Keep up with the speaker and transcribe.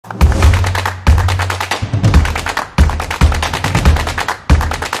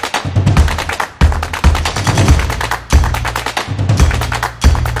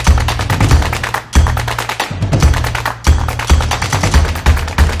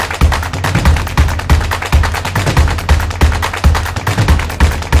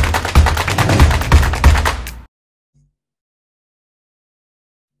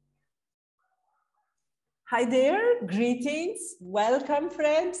Hi there, greetings, welcome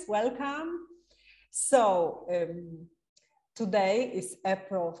friends, welcome. So today is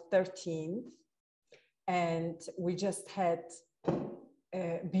April 13th and we just had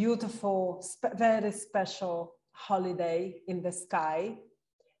a beautiful, very special holiday in the sky,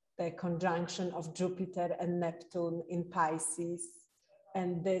 the conjunction of Jupiter and Neptune in Pisces.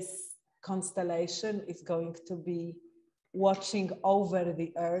 And this constellation is going to be watching over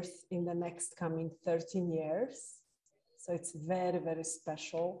the Earth in the next coming 13 years. So it's very, very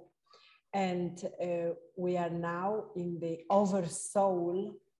special. And we are now in the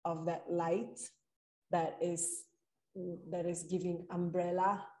oversoul of that light that is giving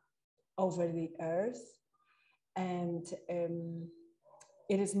umbrella over the Earth. And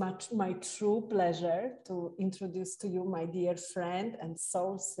it is my true pleasure to introduce to you my dear friend and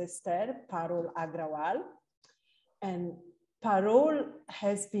soul sister, Parul Agrawal. And Parul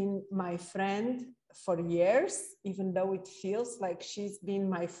has been my friend for years, even though it feels like she's been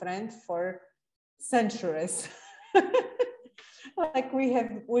my friend for centuries. Like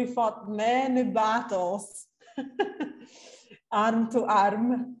we fought many battles, arm to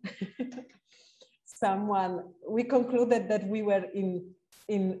arm. We concluded that we were in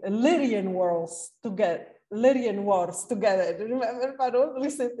Lyrian wars together. Remember, Parul?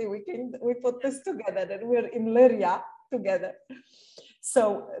 Recently we put this together, that we're in Lyria together.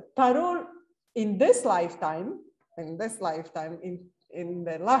 So Parul, in the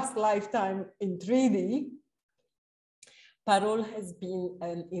last lifetime in 3D, Parul has been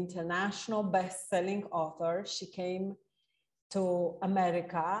an international best-selling author. She came to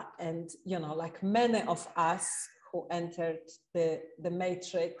America, and like many of us who entered the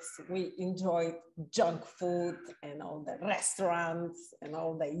matrix, we enjoyed junk food and all the restaurants and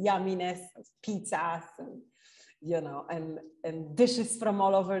all the yumminess of pizzas and and dishes from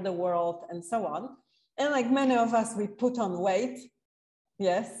all over the world and so on. And like many of us, we put on weight.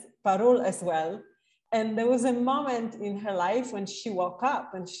 Yes, Parul as well. And there was a moment in her life when she woke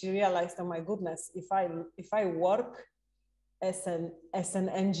up and she realized, oh my goodness, if I work as an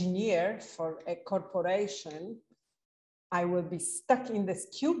engineer for a corporation, I will be stuck in this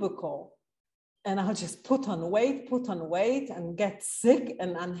cubicle and I'll just put on weight and get sick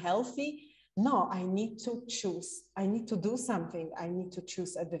and unhealthy. No, I need to choose. I need to do something. I need to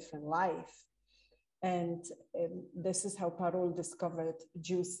choose a different life. And this is how Parul discovered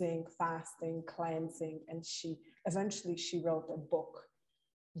juicing, fasting, cleansing. And eventually she wrote a book,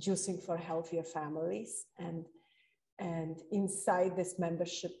 Juicing for Healthier Families. And inside this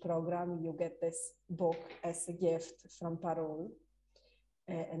membership program, you get this book as a gift from Parul,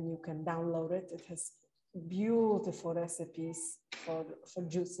 and you can download it. It has beautiful recipes for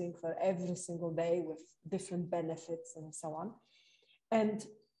juicing for every single day with different benefits and so on. And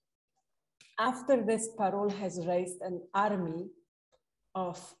after this, Parul has raised an army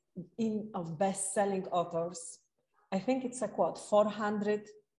of best-selling authors. I think it's like what, 400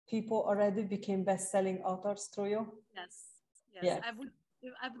 people already became best-selling authors through you? Yes. Yeah. I would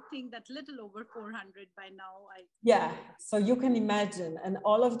think that little over 400 by now. Yeah, so you can imagine, and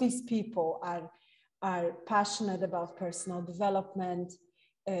all of these people are passionate about personal development,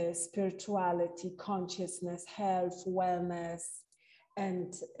 spirituality, consciousness, health, wellness,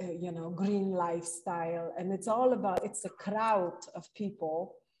 and green lifestyle. And it's a crowd of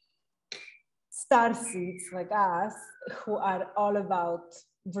people, starseeds like us, who are all about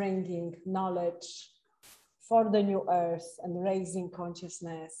bringing knowledge for the new earth and raising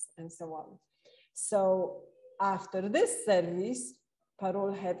consciousness and so on. So after this service,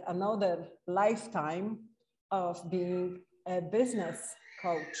 Parul had another lifetime of being a business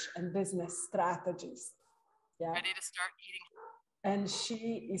coach and business strategist. Yeah. Ready to start eating. And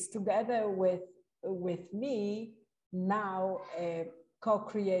she is together with me now,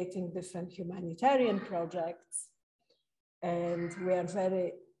 co-creating different humanitarian projects. And we are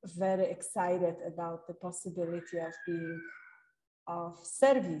very, very excited about the possibility of being of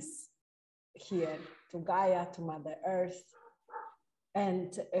service here to Gaia, to Mother Earth.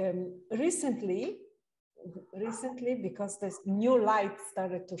 And recently, because this new light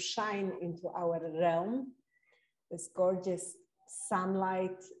started to shine into our realm, this gorgeous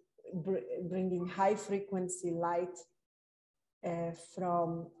sunlight bringing high frequency light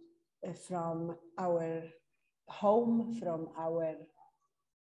from our home, from our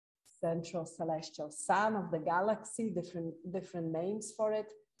central celestial sun of the galaxy, different names for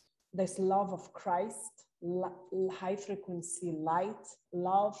it. This love of Christ, high frequency light,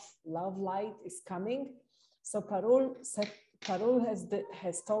 love light is coming. So Parul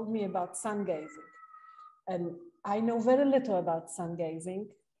has told me about sun gazing, and I know very little about sun gazing.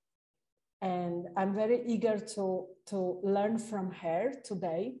 And I'm very eager to learn from her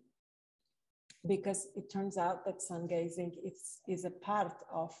today, because it turns out that sun gazing is a part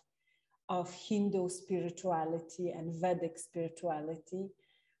of Hindu spirituality and Vedic spirituality.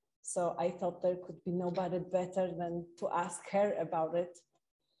 So I thought there could be nobody better than to ask her about it.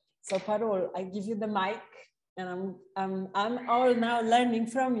 So Parul, I give you the mic, and I'm all now learning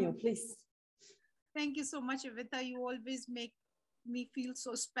from you, please. Thank you so much, Evita. You always make me feel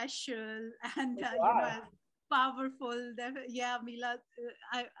so special and you know, powerful. Yeah, Mila.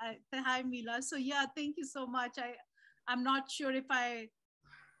 Hi, Mila. So yeah, thank you so much. I'm not sure if I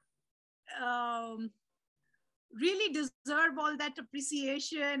really deserve all that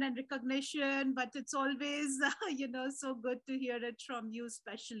appreciation and recognition, but it's always you know, so good to hear it from you,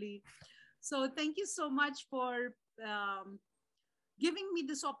 especially. So thank you so much for giving me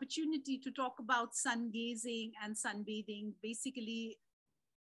this opportunity to talk about sun gazing and sunbathing. Basically,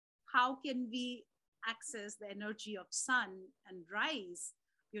 how can we access the energy of sun and rise,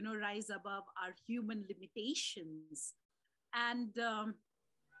 you know, rise above our human limitations. And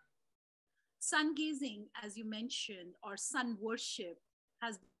sun gazing, as you mentioned, or sun worship,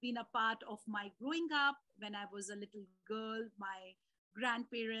 has been a part of my growing up. When I was a little girl, my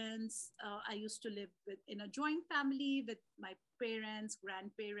grandparents, I used to live in a joint family with my parents,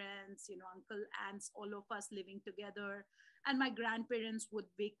 grandparents, you know, uncle, aunts, all of us living together. And my grandparents would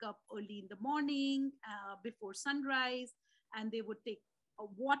wake up early in the morning before sunrise, and they would take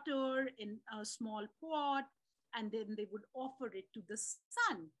water in a small pot, and then they would offer it to the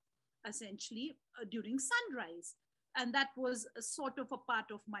sun, essentially, during sunrise. And that was a sort of a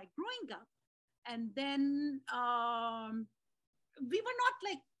part of my growing up. And then we were not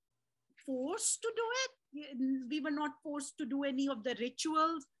like forced to do it. We were not forced to do any of the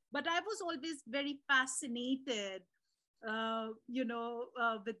rituals, but I was always very fascinated, you know,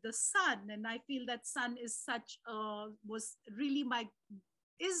 with the sun. And I feel that sun is such, is really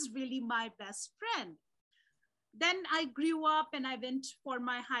my best friend. Then I grew up and I went for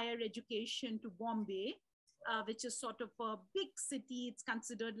my higher education to Bombay, which is sort of a big city. It's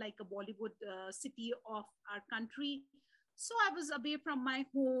considered like a Bollywood city of our country. So I was away from my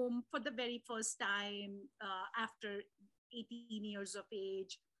home for the very first time after 18 years of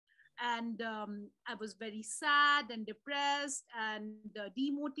age. And I was very sad and depressed and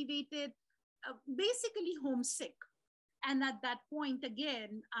demotivated, basically homesick. And at that point,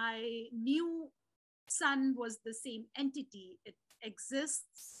 again, I knew sun was the same entity. It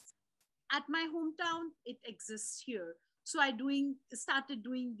exists at my hometown, it exists here. So I started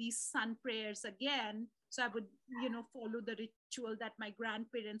doing these sun prayers again. So I would, you know, follow the ritual that my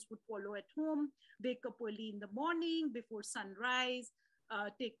grandparents would follow at home, wake up early in the morning before sunrise,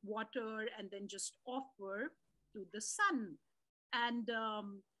 take water, and then just offer to the sun. And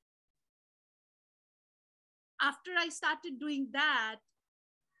after I started doing that,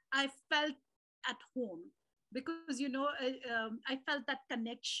 I felt at home, because, you know, I felt that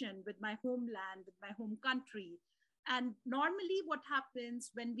connection with my homeland, with my home country. And normally what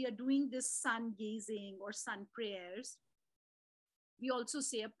happens when we are doing this sun gazing or sun prayers, we also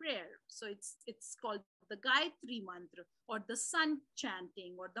say a prayer. So it's called the Gayatri mantra, or the sun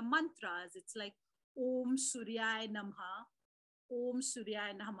chanting, or the mantras. It's like Om Suryaya Namaha, Om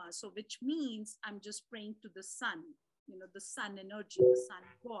Suryaya Namaha. So which means I'm just praying to the sun, you know, the sun energy, the sun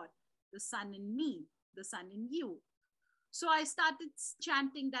God, the sun in me, the sun in you. So I started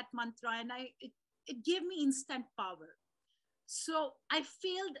chanting that mantra, and it gave me instant power. So I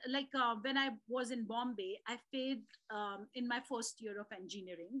failed, like when I was in Bombay, I failed in my first year of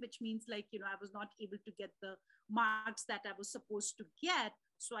engineering, which means, like, you know, I was not able to get the marks that I was supposed to get.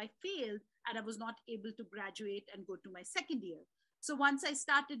 So I failed, and I was not able to graduate and go to my second year. So once I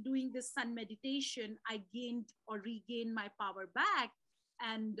started doing this sun meditation, I gained or regained my power back,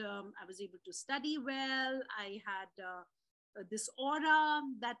 and I was able to study well. I had this aura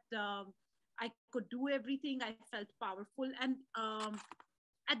that I could do everything. I felt powerful. And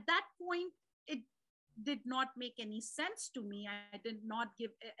at that point, it did not make any sense to me. I did not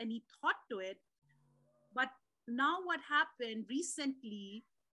give any thought to it. But now what happened recently,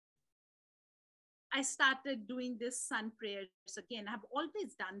 I started doing this sun prayers again. I've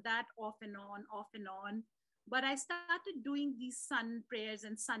always done that off and on, off and on. But I started doing these sun prayers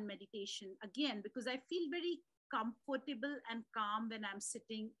and sun meditation again, because I feel very comfortable and calm when I'm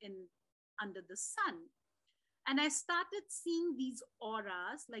sitting under the sun. And I started seeing these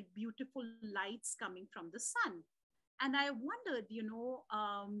auras, like beautiful lights coming from the sun. And I wondered, you know,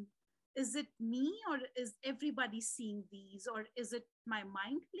 is it me, or is everybody seeing these, or is it my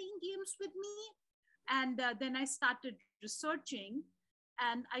mind playing games with me? And then I started researching,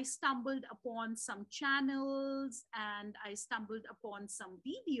 And I stumbled upon some channels and I stumbled upon some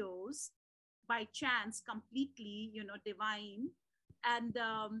videos by chance, completely, divine. And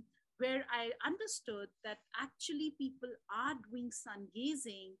where I understood that actually people are doing sun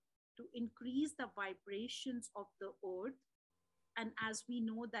gazing to increase the vibrations of the earth. And as we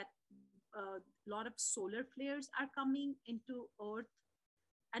know that a lot of solar flares are coming into earth,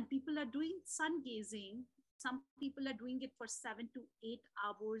 and people are doing sun gazing. Some people are doing it for 7 to 8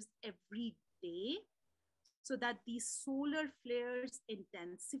 hours every day, so that these solar flares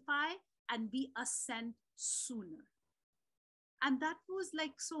intensify and we ascend sooner. And that was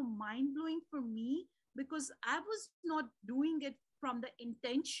like so mind blowing for me, because I was not doing it from the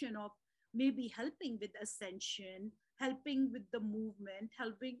intention of maybe helping with ascension, helping with the movement,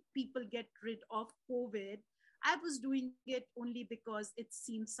 helping people get rid of COVID. I was doing it only because it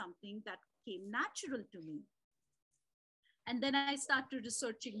seemed something that came natural to me. And then I started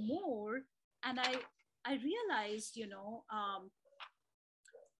researching more, and I realized,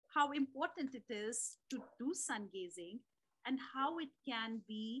 how important it is to do sun gazing, and how it can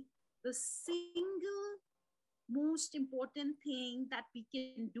be the single most important thing that we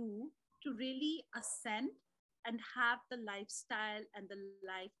can do to really ascend and have the lifestyle and the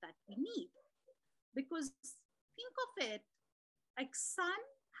life that we need. Because think of it, like sun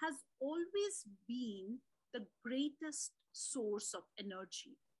has always been the greatest source of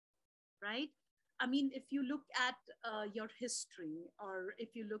energy, right? I mean, if you look at your history, or if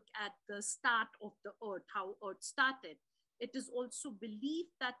you look at the start of the earth, how earth started, it is also believed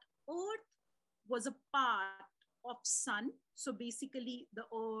that earth was a part of sun. So basically the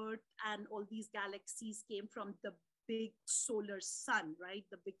earth and all these galaxies came from the big solar sun, right?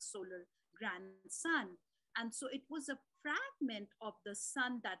 The big solar grand sun. And so it was a fragment of the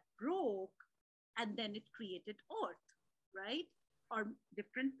sun that broke, and then it created earth, right? Or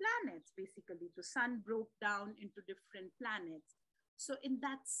different planets. Basically the sun broke down into different planets. So in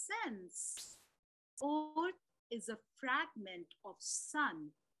that sense, earth is a fragment of sun,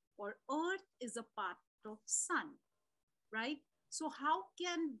 or earth is a part of sun, right? So how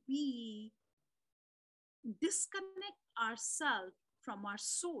can we disconnect ourselves from our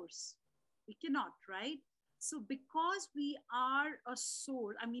source? We cannot, right? So because we are a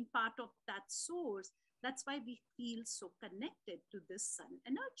soul, I mean part of that source, that's why we feel so connected to this sun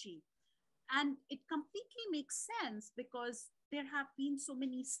energy. And it completely makes sense, because there have been so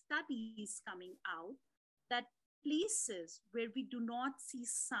many studies coming out that places where we do not see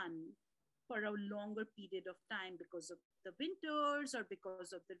sun for a longer period of time because of the winters or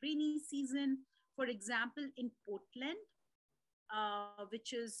because of the rainy season. For example, in Portland,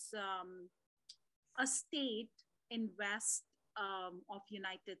 which is a state in west of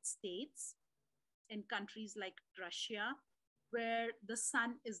United States, in countries like Russia, where the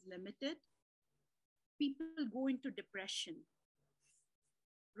sun is limited, people go into depression,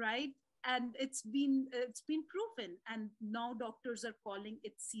 right? And it's been proven, and now doctors are calling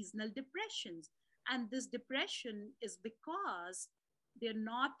it seasonal depressions. And this depression is because they're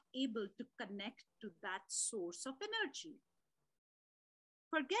not able to connect to that source of energy.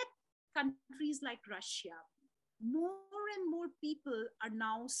 Forget countries like Russia. More and more people are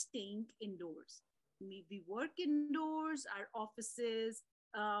now staying indoors. We work indoors, our offices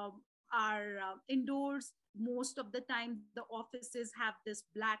are indoors. Most of the time, the offices have this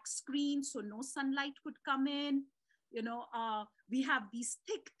black screen, so no sunlight could come in. We have these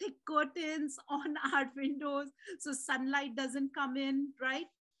thick curtains on our windows, so sunlight doesn't come in, right?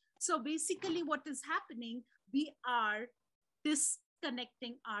 So basically, what is happening, we are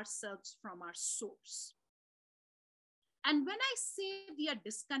disconnecting ourselves from our source. And when I say we are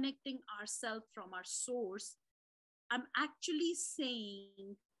disconnecting ourselves from our source, I'm actually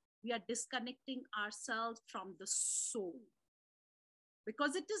saying we are disconnecting ourselves from the soul.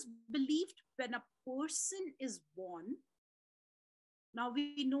 Because it is believed when a person is born, now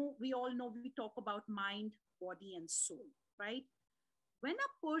we all know, we talk about mind, body, and soul, right? When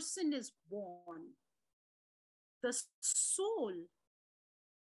a person is born, the soul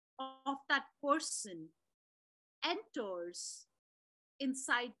of that person enters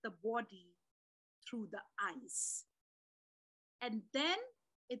inside the body through the eyes. And then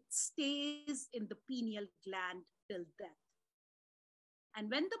it stays in the pineal gland till death. And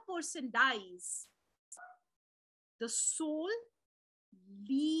when the person dies, the soul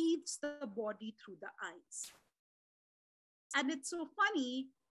leaves the body through the eyes. And it's so funny.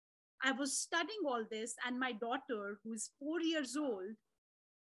 I was studying all this, and my daughter, who is 4 years old,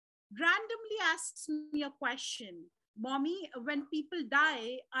 randomly asks me a question. Mommy, when people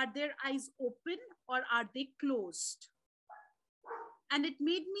die, are their eyes open or are they closed? And it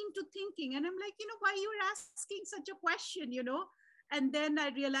made me into thinking. And I'm like, why you're asking such a question, And then I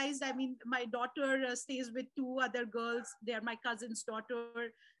realized, I mean, my daughter stays with two other girls. They're my cousin's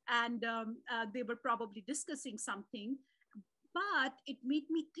daughter. And they were probably discussing something. But it made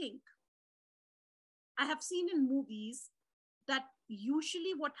me think. I have seen in movies that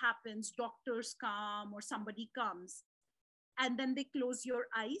usually what happens, doctors come or somebody comes, and then they close your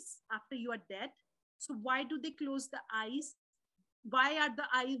eyes after you are dead. So why do they close the eyes? Why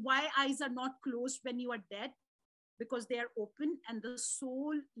eyes are not closed when you are dead? Because they are open and the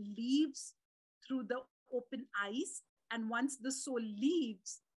soul leaves through the open eyes. And once the soul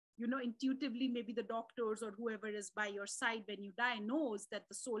leaves, intuitively, maybe the doctors or whoever is by your side when you die knows that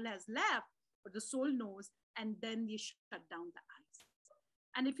the soul has left, or the soul knows, and then you shut down the eyes.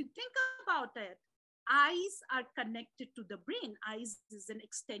 And if you think about it, eyes are connected to the brain. Eyes is an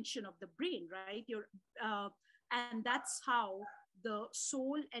extension of the brain, right? And that's how the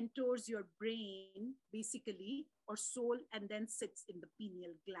soul enters your brain, basically, or soul, and then sits in the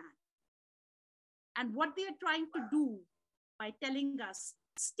pineal gland. And what they are trying to do by telling us,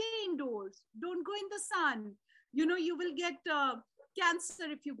 stay indoors, don't go in the sun. You will get cancer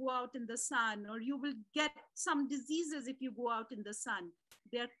if you go out in the sun, or you will get some diseases if you go out in the sun.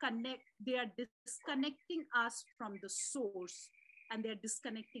 They are disconnecting us from the source, and they're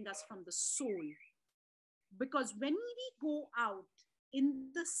disconnecting us from the soul. Because when we go out in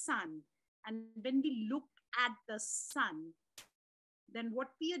the sun, and when we look at the sun, then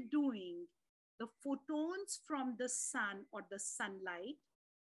what we are doing, the photons from the sun or the sunlight,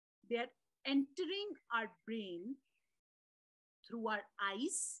 they're entering our brain through our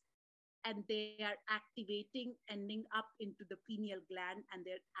eyes, and they are activating, ending up into the pineal gland, and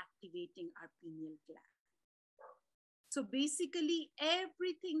they're activating our pineal gland. So basically,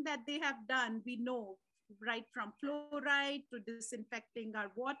 everything that they have done, we know, right from fluoride to disinfecting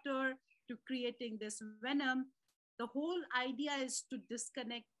our water to creating this venom, the whole idea is to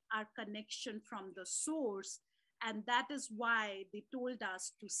disconnect our connection from the source. And that is why they told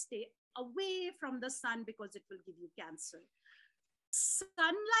us to stay away from the sun, because it will give you cancer.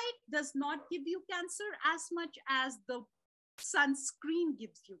 Sunlight does not give you cancer as much as the sunscreen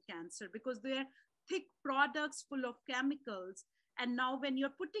gives you cancer, because they're thick products full of chemicals. And now when you're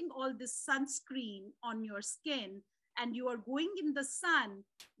putting all this sunscreen on your skin and you are going in the sun,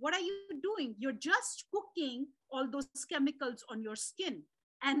 what are you doing? You're just cooking all those chemicals on your skin.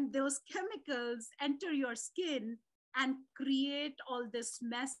 And those chemicals enter your skin and create all this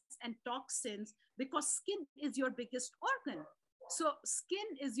mess and toxins, because skin is your biggest organ. So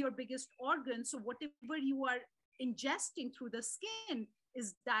skin is your biggest organ. So whatever you are ingesting through the skin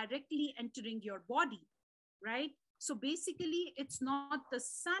is directly entering your body, right? So basically, it's not the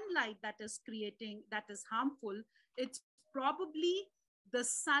sunlight that is harmful. It's probably the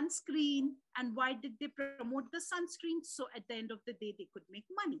sunscreen. And why did they promote the sunscreen? So at the end of the day, they could make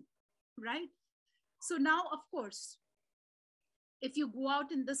money, right? So now, of course, if you go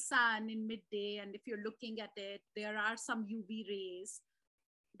out in the sun in midday, and if you're looking at it, there are some UV rays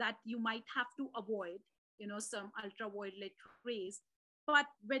that you might have to avoid, some ultraviolet rays. But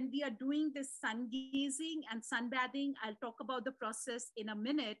when we are doing this sun gazing and sunbathing, I'll talk about the process in a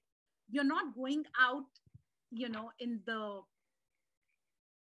minute. You're not going out, in the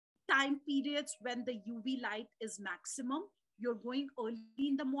time periods when the UV light is maximum. You're going early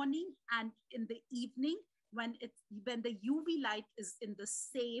in the morning and in the evening when the UV light is in the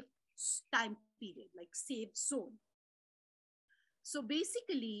safe time period, like safe zone. So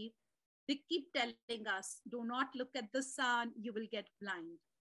basically, they keep telling us, do not look at the sun, you will get blind.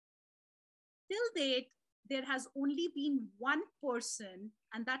 Till date, there has only been one person,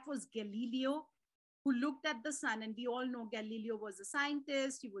 and that was Galileo, who looked at the sun. And we all know Galileo was a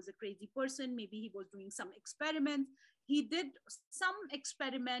scientist. He was a crazy person. Maybe he was doing some experiments. He did some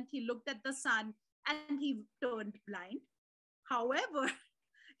experiment. He looked at the sun and he turned blind. However,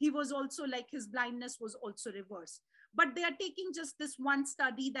 he was also like, his blindness was also reversed. But they are taking just this one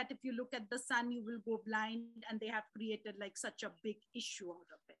study that if you look at the sun, you will go blind. And they have created like such a big issue out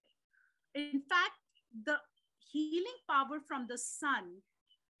of it. In fact, the healing power from the sun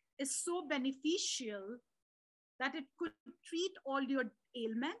is so beneficial that it could treat all your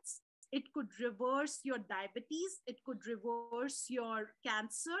ailments. It could reverse your diabetes. It could reverse your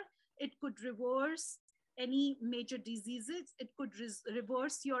cancer. It could reverse any major diseases. It could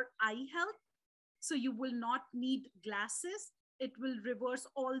reverse your eye health. So you will not need glasses. It will reverse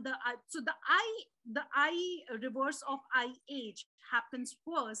all the so the eye reverse of eye age happens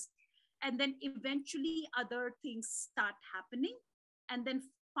first, and then eventually other things start happening. And then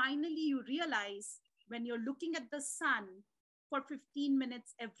finally you realize when you're looking at the sun, for 15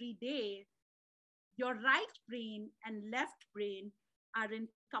 minutes every day, your right brain and left brain are in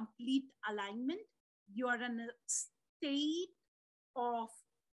complete alignment. You are in a state of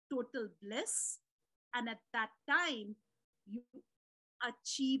total bliss. And at that time, you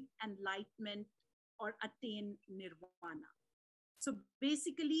achieve enlightenment or attain nirvana. So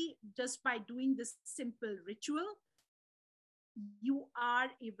basically, just by doing this simple ritual, you are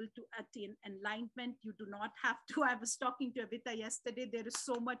able to attain enlightenment. You do not have to. I was talking to Avita yesterday. There is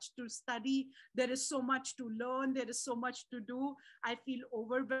so much to study. There is so much to learn. There is so much to do. I feel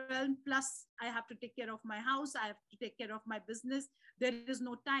overwhelmed. Plus, I have to take care of my house. I have to take care of my business. There is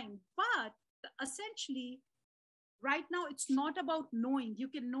no time. But essentially, right now, it's not about knowing. You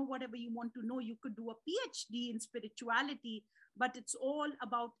can know whatever you want to know. You could do a PhD in spirituality, but it's all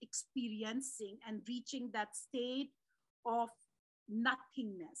about experiencing and reaching that state of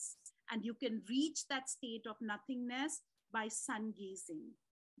nothingness. And you can reach that state of nothingness by sun gazing,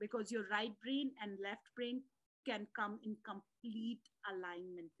 because your right brain and left brain can come in complete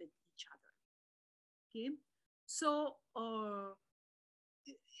alignment with each other. Okay, so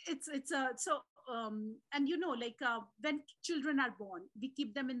it's a so and when children are born, we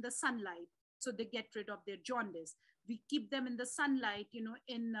keep them in the sunlight so they get rid of their jaundice. We keep them in the sunlight,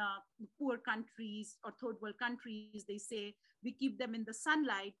 in poor countries or third world countries, they say we keep them in the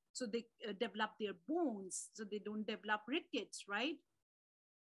sunlight so they develop their bones, so they don't develop rickets, right?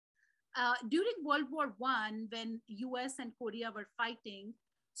 During World War I, when US and Korea were fighting,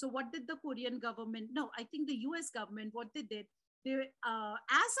 so what did the Korean government, no, I think the US government, what they did, they,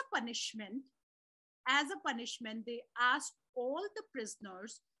 as a punishment, they asked all the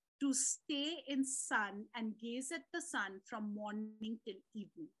prisoners to stay in sun and gaze at the sun from morning till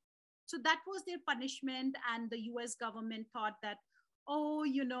evening. So that was their punishment. And the US government thought that, oh,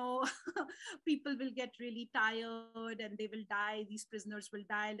 people will get really tired and they will die. These prisoners will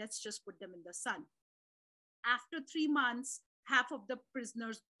die. Let's just put them in the sun. After 3 months, half of the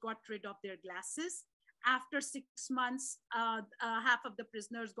prisoners got rid of their glasses. After 6 months, half of the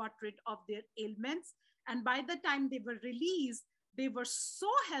prisoners got rid of their ailments. And by the time they were released, they were so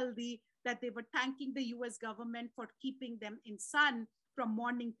healthy that they were thanking the US government for keeping them in sun from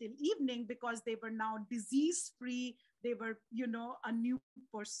morning till evening, because they were now disease-free. They were, a new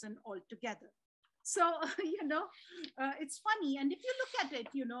person altogether. So, it's funny. And if you look at it,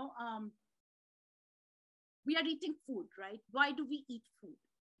 we are eating food, right? Why do we eat food?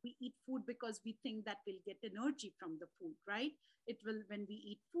 We eat food because we think that we'll get energy from the food, right? It will, when we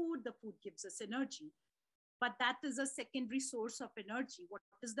eat food, the food gives us energy. But that is a secondary source of energy. What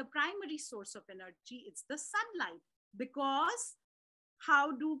is the primary source of energy? It's the sunlight. Because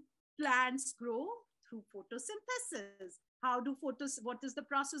how do plants grow? Through photosynthesis. What is the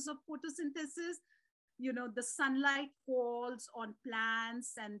process of photosynthesis? The sunlight falls on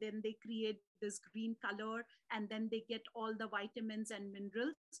plants and then they create this green color, and then they get all the vitamins and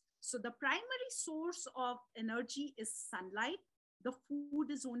minerals. So the primary source of energy is sunlight. The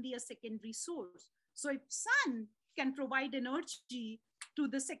food is only a secondary source. So if sun can provide energy to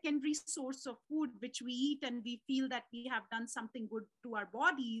the secondary source of food which we eat, and we feel that we have done something good to our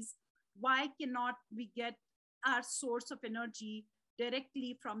bodies, why cannot we get our source of energy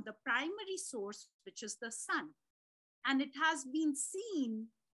directly from the primary source, which is the sun? And it has been seen,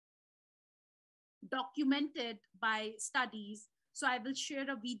 documented by studies. So I will share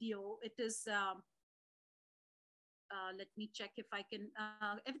a video. It is, let me check if I can,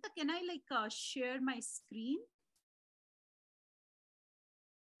 Evita, can I share my screen?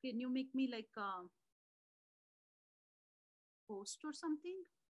 Can you make me post or something?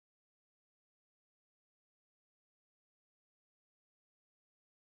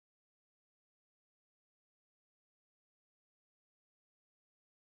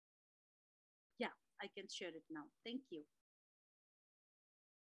 Yeah, I can share it now. Thank you.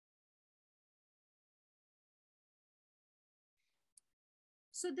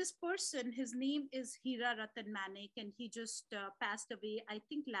 So this person, his name is Hira Ratan Manik, and he just passed away, I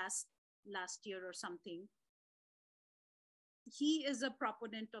think last year or something. He is a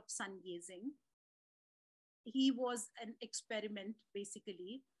proponent of sun gazing. He was an experiment,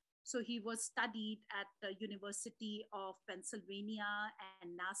 basically. So he was studied at the University of Pennsylvania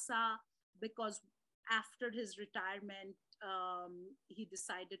and NASA, because after his retirement, he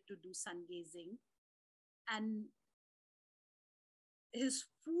decided to do sun gazing. And his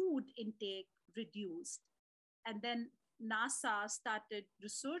food intake reduced. And then NASA started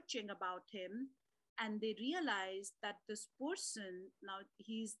researching about him, and they realized that this person, now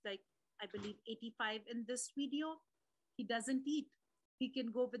he's I believe 85 in this video, he doesn't eat. He can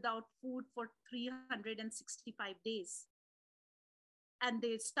go without food for 365 days. And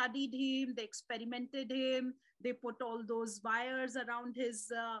they studied him, they experimented him, they put all those wires around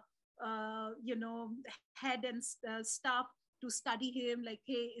his, head and stuff to study him. Like,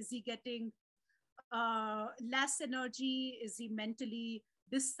 hey, is he getting less energy? Is he mentally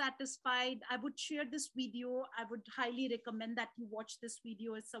dissatisfied? I would share this video. I would highly recommend that you watch this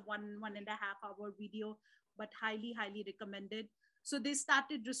video. It's a 1.5 hour video, but highly recommended. So they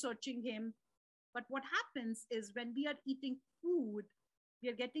started researching him. But what happens is when we are eating food, we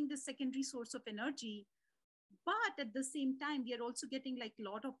are getting this secondary source of energy, but at the same time, we are also getting like a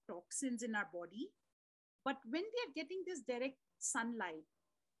lot of toxins in our body. But when we are getting this direct sunlight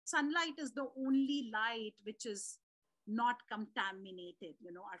is the only light which is not contaminated.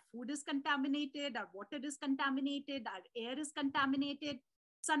 You know, our food is contaminated, our water is contaminated, our air is contaminated.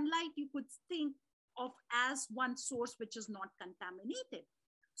 Sunlight, you could think of as one source which is not contaminated.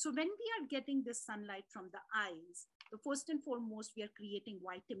 So when we are getting this sunlight from the eyes, the first and foremost, we are creating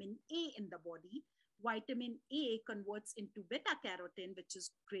vitamin A in the body. Vitamin A converts into beta carotene, which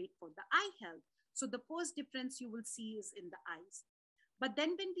is great for the eye health. So the first difference you will see is in the eyes. But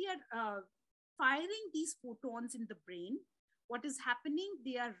then when we are firing these photons in the brain, what is happening?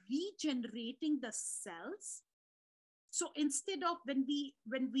 They are regenerating the cells. So instead of when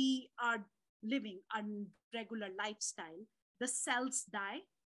we are living a regular lifestyle, the cells die.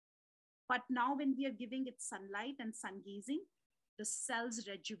 But now when we are giving it sunlight and sun gazing, the cells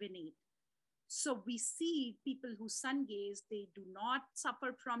rejuvenate. So we see people who sun gaze, they do not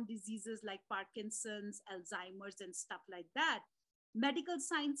suffer from diseases like Parkinson's, Alzheimer's, and stuff like that. Medical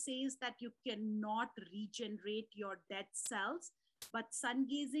science says that you cannot regenerate your dead cells, but sun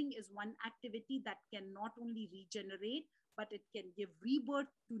gazing is one activity that can not only regenerate, but it can give rebirth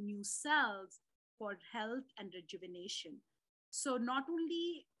to new cells for health and rejuvenation. So not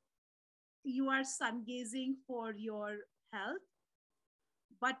only you are sun gazing for your health,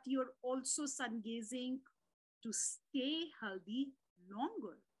 but you're also sun gazing to stay healthy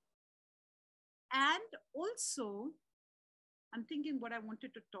longer. And also, I'm thinking what I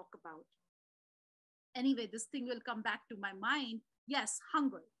wanted to talk about. Anyway, this thing will come back to my mind. Yes,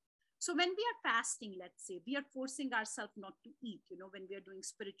 hunger. So when we are fasting, let's say, we are forcing ourselves not to eat, you know, when we are doing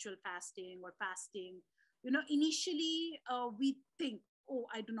spiritual fasting or fasting, you know, initially we think, oh,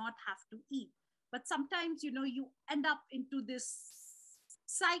 I do not have to eat. But sometimes, you know, you end up into this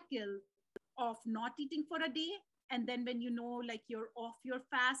cycle of not eating for a day. And then when you know, like you're off your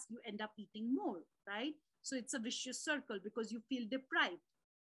fast, you end up eating more, right? So it's a vicious circle because you feel deprived.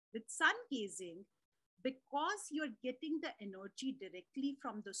 With sun gazing, because you're getting the energy directly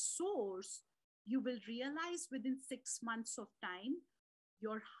from the source, you will realize within 6 months of time,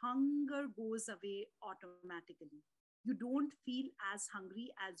 your hunger goes away automatically. You don't feel as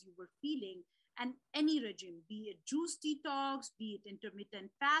hungry as you were feeling. And any regime, be it juice detox, be it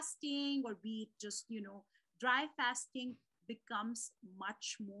intermittent fasting, or be it just, you know, dry fasting, becomes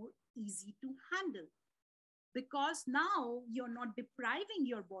much more easy to handle. Because now you're not depriving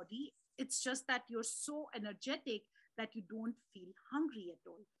your body. It's just that you're so energetic that you don't feel hungry at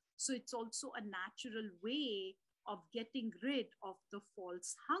all. So it's also a natural way of getting rid of the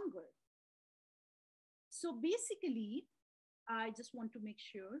false hunger. So basically, I just want to make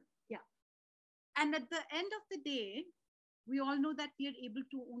sure, yeah. And at the end of the day, we all know that we are able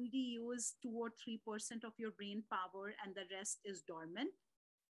to only use 2 or 3% of your brain power, and the rest is dormant.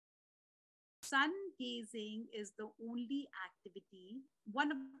 Sun gazing is the only activity,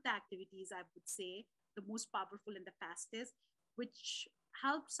 one of the activities I would say, the most powerful and the fastest, which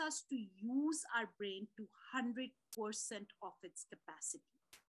helps us to use our brain to 100% of its capacity.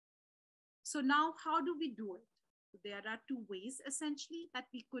 So now, how do we do it? There are two ways essentially that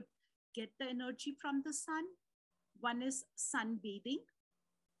we could get the energy from the sun. One is sunbathing,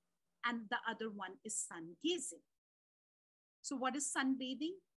 and the other one is sun gazing. So what is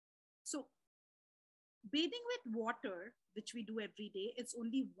sunbathing? So bathing with water, which we do every day, it's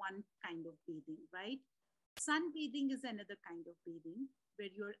only one kind of bathing, right? Sunbathing is another kind of bathing where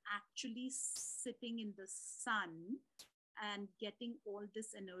you're actually sitting in the sun and getting all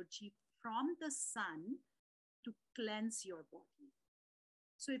this energy from the sun to cleanse your body.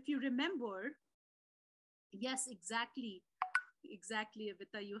 So if you remember, yes, exactly,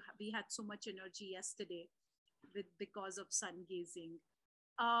 Evita, we had so much energy yesterday because of sun gazing.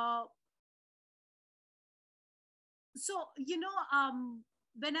 So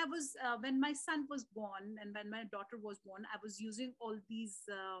when my son was born and when my daughter was born, I was using all these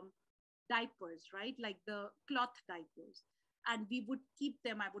diapers, right? Like the cloth diapers. And we would keep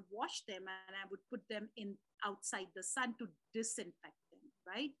them, I would wash them, and I would put them in outside the sun to disinfect them,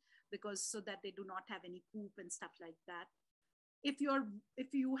 right? Because so that they do not have any poop and stuff like that. if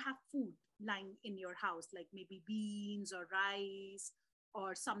you have food lying in your house, like maybe beans or rice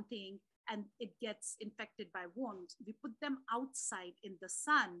or something, and it gets infected by worms, we put them outside in the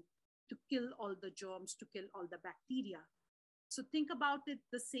sun to kill all the germs, to kill all the bacteria. So think about it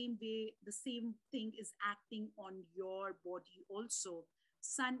the same way, the same thing is acting on your body also.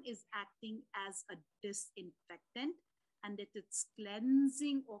 Sun is acting as a disinfectant, and it is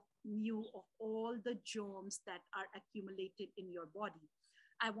cleansing of you of all the germs that are accumulated in your body.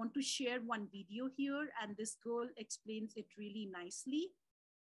 I want to share one video here, and this girl explains it really nicely.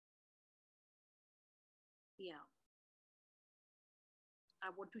 Yeah. I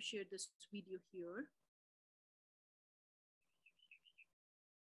want to share this video here.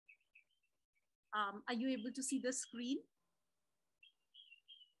 Are you able to see the screen?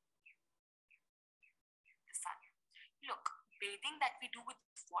 The sun. Look, bathing that we do with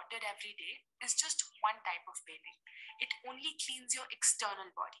water every day is just one type of bathing. It only cleans your external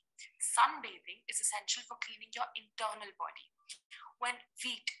body. Sunbathing is essential for cleaning your internal body. When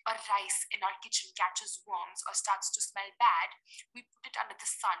wheat or rice in our kitchen catches worms or starts to smell bad, we put it under the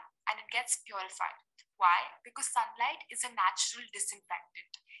sun and it gets purified. Why? Because sunlight is a natural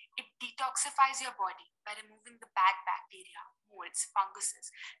disinfectant. It detoxifies your body by removing the bad bacteria, molds,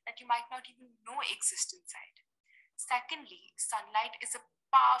 funguses that you might not even know exist inside. Secondly, sunlight is a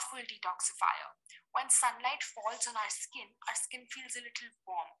powerful detoxifier. When sunlight falls on our skin feels a little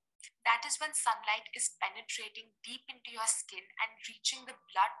warm. That is when sunlight is penetrating deep into your skin and reaching the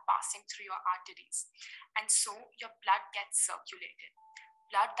blood passing through your arteries. And so your blood gets circulated.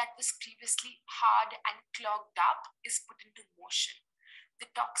 Blood that was previously hard and clogged up is put into motion. The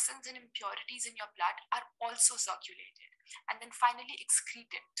toxins and impurities in your blood are also circulated and then finally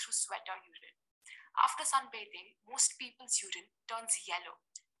excreted through sweat or urine. After sunbathing, most people's urine turns yellow.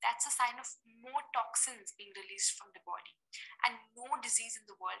 That's a sign of more toxins being released from the body. And no disease in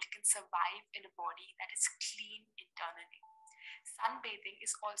the world can survive in a body that is clean internally. Sunbathing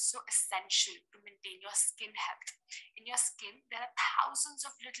is also essential to maintain your skin health. In your skin, there are thousands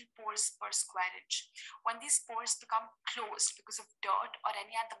of little pores per square inch. When these pores become closed because of dirt or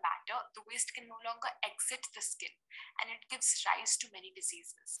any other matter, the waste can no longer exit the skin, and it gives rise to many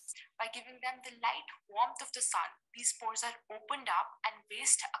diseases. By giving them the light warmth of the sun, these pores are opened up and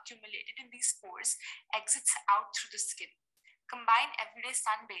waste accumulated in these pores exits out through the skin. Combine everyday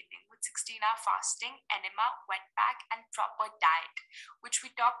sunbathing with 16-hour fasting, enema, wet pack, and proper diet, which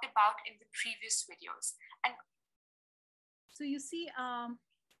we talked about in the previous videos. And so you see,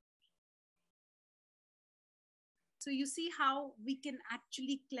 how we can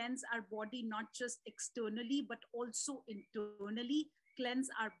actually cleanse our body, not just externally, but also internally, cleanse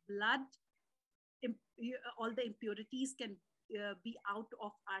our blood. All the impurities can be out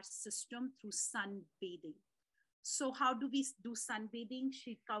of our system through sunbathing. So how do we do sunbathing?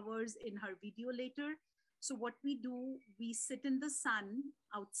 She covers in her video later. So what we do, we sit in the sun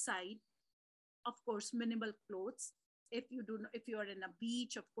outside, of course, minimal clothes. If you are in a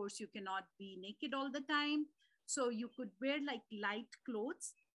beach, of course, you cannot be naked all the time. So you could wear like light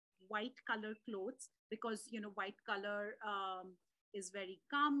clothes, white color clothes, because, white color is very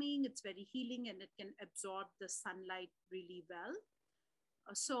calming, it's very healing, and it can absorb the sunlight really well.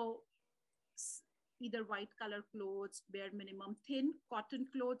 So either white color clothes, bare minimum, thin cotton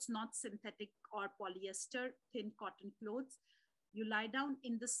clothes, not synthetic or polyester, thin cotton clothes. You lie down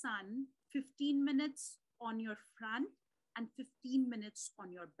in the sun, 15 minutes on your front and 15 minutes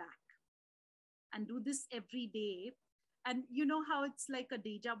on your back. And do this every day. And you know how it's like a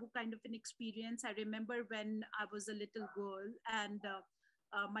deja vu kind of an experience. I remember when I was a little girl and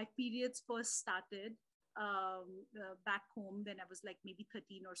my periods first started back home when I was like maybe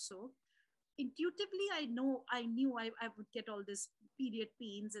 13 or so. Intuitively, I knew I would get all this period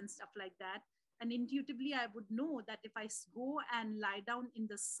pains and stuff like that. And intuitively, I would know that if I go and lie down in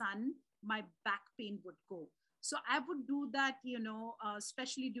the sun, my back pain would go. So I would do that,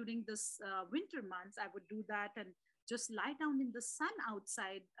 especially during this winter months, I would do that and just lie down in the sun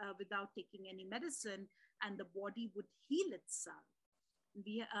outside without taking any medicine, and the body would heal itself.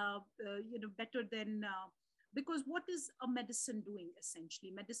 Better than, because what is a medicine doing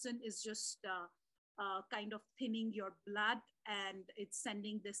essentially? Medicine is just kind of thinning your blood, and it's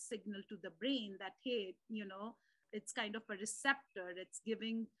sending this signal to the brain that, hey, it's kind of a receptor. It's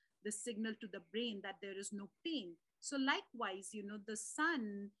giving the signal to the brain that there is no pain. So likewise, the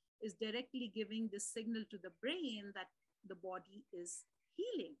sun is directly giving the signal to the brain that the body is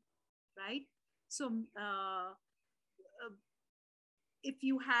healing, right? So if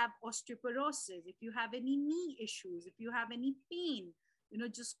you have osteoporosis, if you have any knee issues, if you have any pain,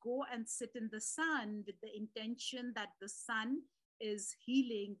 just go and sit in the sun with the intention that the sun is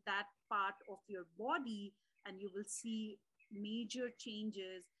healing that part of your body, and you will see major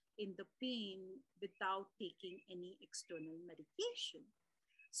changes in the pain without taking any external medication.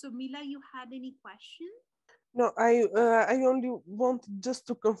 So Mila, you had any question? No, I only want just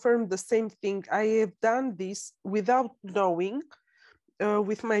to confirm the same thing. I have done this without knowing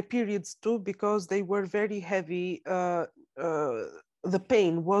with my periods too, because they were very heavy. The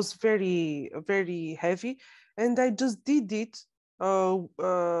pain was very, very heavy. And I just did it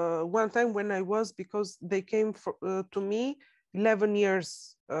one time when I was, because they came to me 11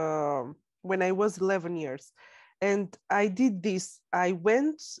 years, when I was 11 years. And I did this. I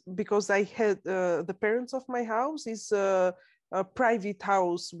went because I had the parents of my house is a private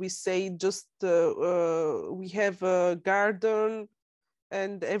house. We say just we have a garden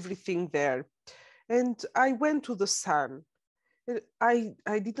and everything there. And I went to the sun. I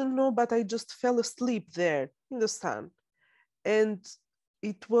didn't know, but I just fell asleep there in the sun. And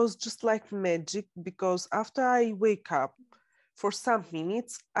it was just like magic, because after I wake up, for some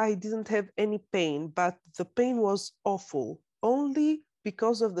minutes, I didn't have any pain, but the pain was awful, only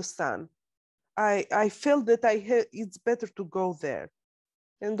because of the sun. I felt that it's better to go there.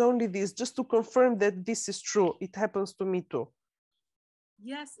 And only this, just to confirm that this is true. It happens to me too.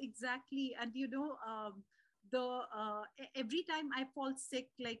 Yes, exactly. And every time I fall sick,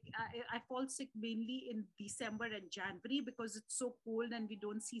 like I fall sick mainly in December and January, because it's so cold and we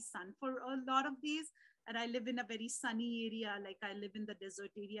don't see sun for a lot of days. And I live in a very sunny area, like I live in the desert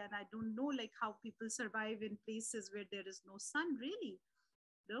area, and I don't know like how people survive in places where there is no sun, really.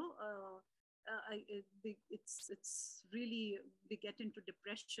 No, it's really, they get into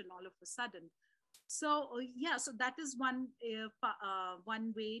depression all of a sudden. So yeah, so that is one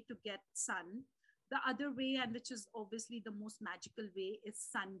way to get sun. The other way, and which is obviously the most magical way, is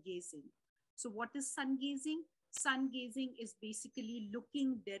sun gazing. So what is sun gazing? Sun gazing is basically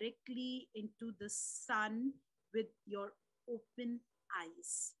looking directly into the sun with your open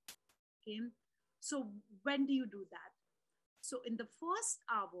eyes. Okay. So when do you do that? So in the first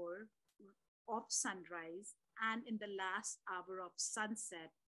hour of sunrise and in the last hour of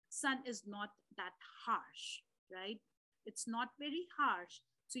sunset, sun is not that harsh, right? It's not very harsh.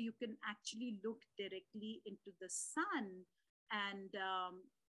 So you can actually look directly into the sun and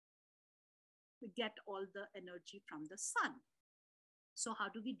get all the energy from the sun. So how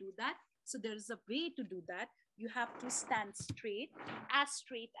do we do that? So there is a way to do that. You have to stand straight, as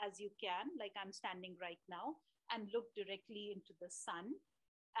straight as you can, like I'm standing right now, and look directly into the sun.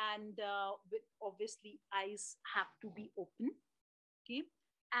 And with obviously eyes have to be open. Okay.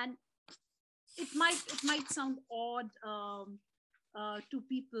 And it might sound odd to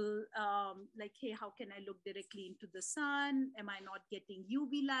people, like, hey, how can I look directly into the sun? Am I not getting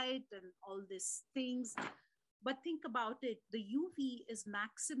UV light and all these things? But think about it. The UV is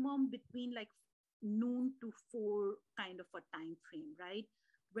maximum between like noon to 4 kind of a time frame, right?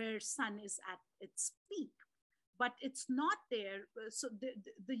 Where sun is at its peak. But it's not there. So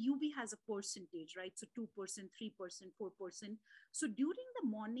the UV has a percentage, right? So 2%, 3%, 4%. So during the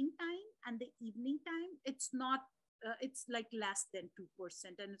morning time and the evening time, it's not, it's like less than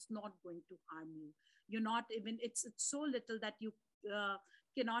 2%, and it's not going to harm you. You're not even, it's so little that you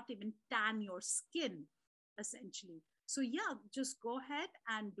cannot even tan your skin, essentially. So yeah, just go ahead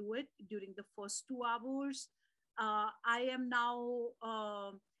and do it during the first 2 hours. I am now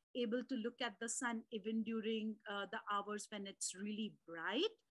able to look at the sun even during the hours when it's really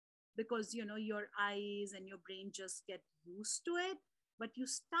bright, because you know your eyes and your brain just get used to it. But you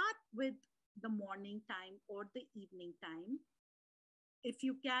start with the morning time or the evening time. If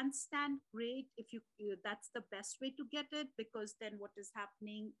you can stand, great. If you that's the best way to get it, because then what is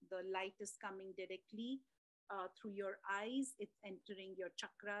happening, the light is coming directly through your eyes, it's entering your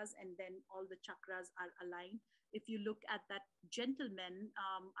chakras, and then all the chakras are aligned. If you look at that gentleman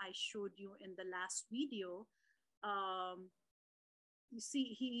I showed you in the last video, you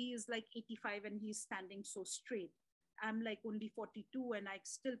see he is like 85 and he's standing so straight. I'm like only 42 and I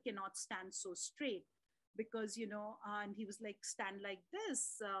still cannot stand so straight, because you know, and he was like, stand like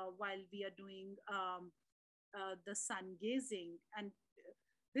this while we are doing the sun gazing. And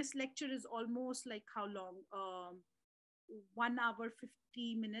this lecture is almost like how long, 1 hour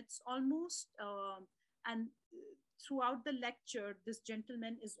 50 minutes almost, and throughout the lecture this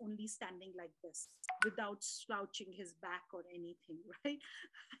gentleman is only standing like this without slouching his back or anything, right?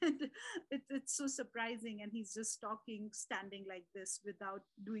 And it's so surprising, and he's just talking standing like this without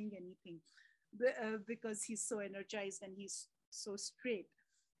doing anything, because he's so energized and he's so straight.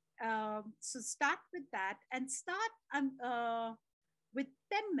 So start with that, and start with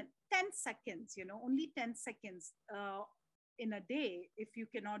 10 seconds, only 10 seconds in a day. If you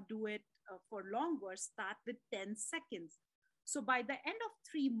cannot do it for longer, start with 10 seconds. So by the end of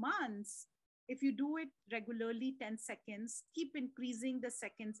 3 months, if you do it regularly, 10 seconds, keep increasing the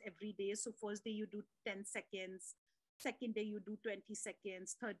seconds every day. So first day you do 10 seconds, second day you do 20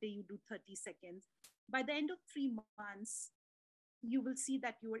 seconds, third day you do 30 seconds. By the end of 3 months, you will see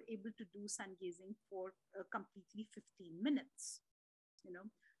that you are able to do sun gazing for completely 15 minutes.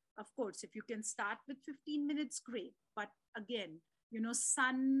 Of course, if you can start with 15 minutes, great. But again,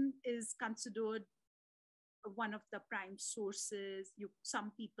 sun is considered one of the prime sources.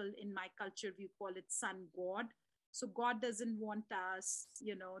 Some people in my culture, we call it sun god. So God doesn't want us,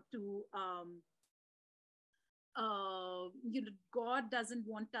 God doesn't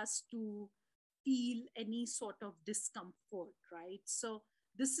want us to feel any sort of discomfort, right? So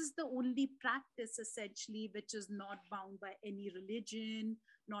this is the only practice essentially which is not bound by any religion,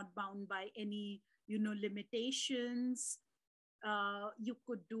 not bound by any limitations. You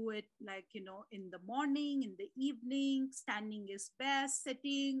could do it like in the morning, in the evening. Standing is best,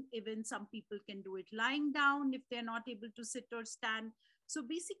 sitting, even some people can do it lying down if they're not able to sit or stand. So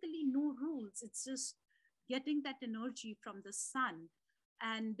basically no rules, it's just getting that energy from the sun.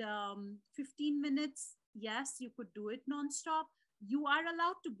 And 15 minutes, yes, you could do it nonstop. You are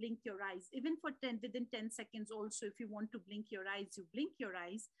allowed to blink your eyes, even for within 10 seconds also. If you want to blink your eyes, you blink your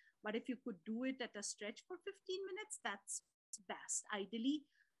eyes. But if you could do it at a stretch for 15 minutes, that's best, ideally.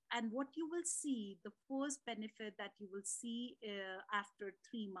 And what you will see, the first benefit that you will see after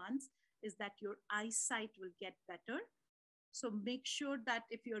 3 months is that your eyesight will get better. So make sure that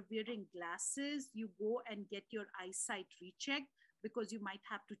if you're wearing glasses, you go and get your eyesight rechecked, because you might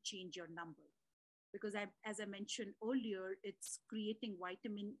have to change your number. Because as I mentioned earlier, it's creating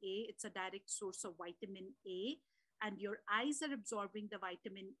vitamin A. It's a direct source of vitamin A. And your eyes are absorbing the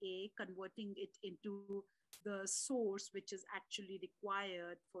vitamin A, converting it into the source which is actually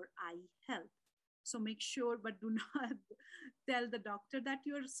required for eye health. So make sure, but do not tell the doctor that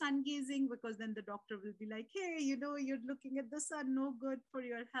you're sun gazing, because then the doctor will be like, hey, you're looking at the sun, no good for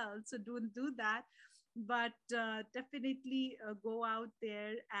your health. So don't do that. But definitely go out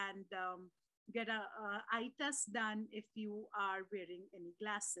there and get a eye test done if you are wearing any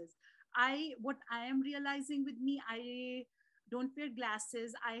glasses. What I am realizing with me, I don't wear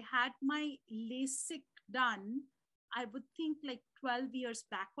glasses. I had my LASIK done, I would think like 12 years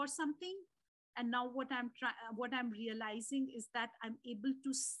back or something. And now what I'm realizing is that I'm able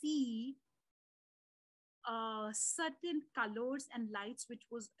to see certain colors and lights which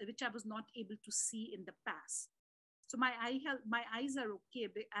I was not able to see in the past. So my eyes are okay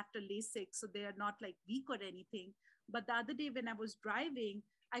after LASIK, so they are not like weak or anything. But the other day when I was driving,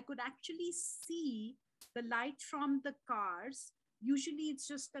 I could actually see the light from the cars. Usually it's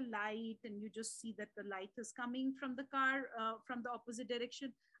just a light and you just see that the light is coming from the car from the opposite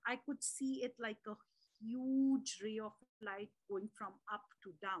direction. I could see it like a huge ray of light going from up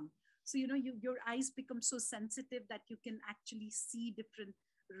to down. So, your eyes become so sensitive that you can actually see different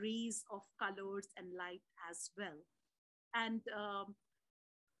rays of colors and light as well. And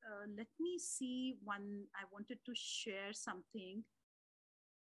let me see one, I wanted to share something.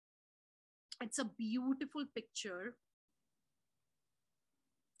 It's a beautiful picture,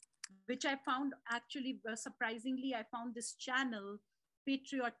 which I found actually, surprisingly, I found this channel,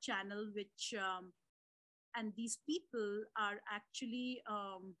 Patriot channel, which, and these people are actually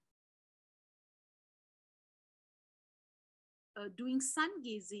doing sun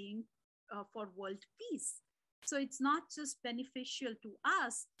gazing for world peace. So it's not just beneficial to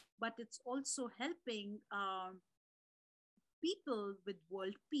us, but it's also helping people with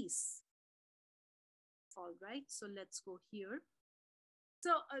world peace. All right, so let's go here.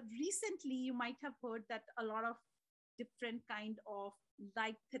 So recently you might have heard that a lot of different kind of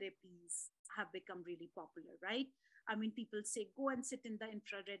light therapies have become really popular, right? I mean, people say, go and sit in the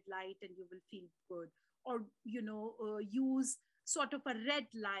infrared light and you will feel good. Or, use sort of a red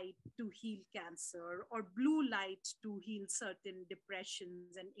light to heal cancer, or blue light to heal certain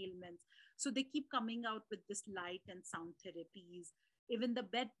depressions and ailments. So they keep coming out with this light and sound therapies. Even the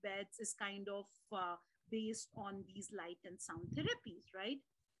beds is kind of based on these light and sound therapies, right?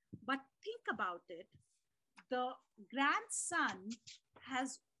 But think about it. The grandson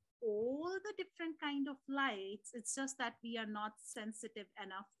has all the different kind of lights. It's just that we are not sensitive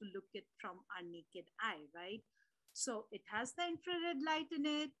enough to look it from our naked eye, right? So it has the infrared light in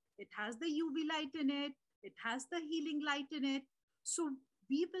it. It has the UV light in it. It has the healing light in it. So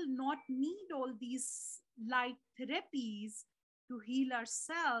we will not need all these light therapies to heal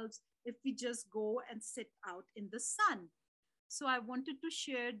ourselves if we just go and sit out in the sun. So I wanted to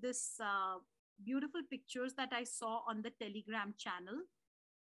share this beautiful pictures that I saw on the Telegram channel.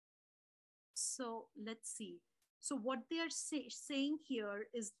 So let's see. So what they are saying here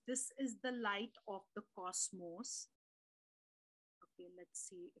is this is the light of the cosmos. Okay, let's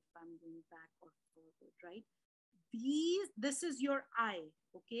see if I'm going back or forward, right? This is your eye,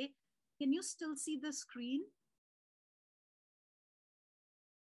 okay? Can you still see the screen?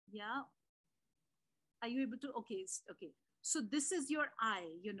 Yeah. Are you able to? Okay, okay. So this is your eye,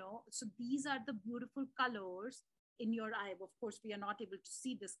 you know. So these are the beautiful colors in your eye. Of course, we are not able to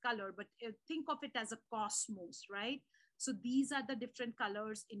see this color, but think of it as a cosmos, right? So these are the different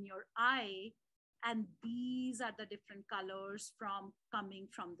colors in your eye, and these are the different colors from coming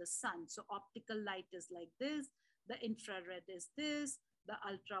from the sun. So optical light is like this, the infrared is this, the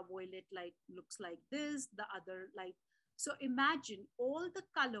ultraviolet light looks like this, the other light. So imagine all the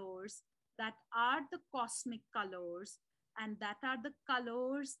colors that are the cosmic colors, and that are the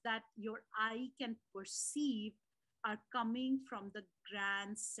colors that your eye can perceive are coming from the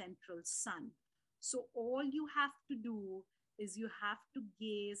grand central sun. So all you have to do is you have to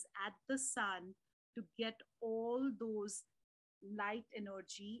gaze at the sun to get all those light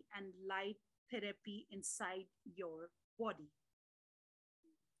energy and light therapy inside your body.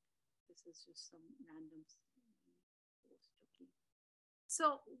 This is just some random post. Okay.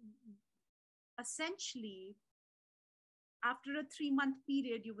 So essentially, after a 3-month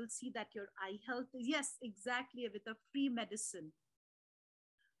period, you will see that your eye health, yes, exactly, with a free medicine.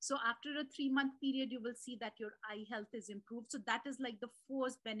 So after a 3-month period, you will see that your eye health is improved. So that is like the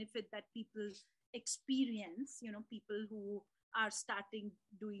first benefit that people experience, you know, people who are starting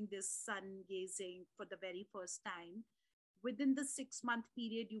doing this sun gazing for the very first time. Within the 6-month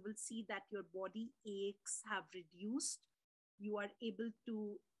period, you will see that your body aches have reduced. You are able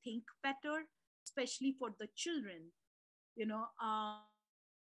to think better, especially for the children, you know,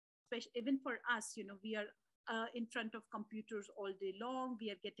 even for us, you know, we are in front of computers all day long.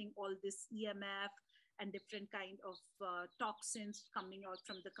 We are getting all this EMF and different kind of toxins coming out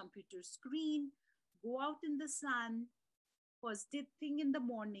from the computer screen. Go out in the sun. First thing in the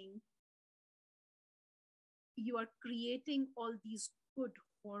morning, you are creating all these good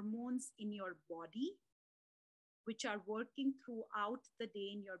hormones in your body, which are working throughout the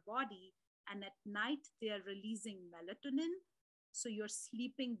day in your body. And at night, they are releasing melatonin. So you're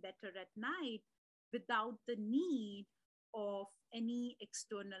sleeping better at night without the need of any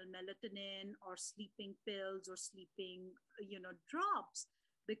external melatonin or sleeping pills or sleeping, you know, drops.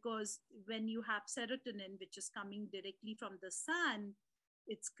 Because when you have serotonin, which is coming directly from the sun,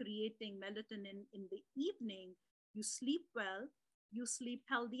 it's creating melatonin in the evening. You sleep well, you sleep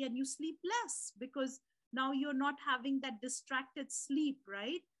healthy, and you sleep less because now you're not having that distracted sleep,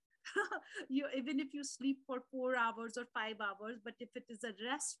 right? You, even if you sleep for 4 hours or 5 hours, but if it is a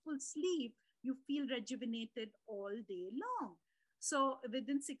restful sleep, you feel rejuvenated all day long. So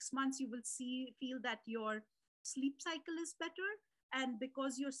within 6 months, you will feel that your sleep cycle is better. And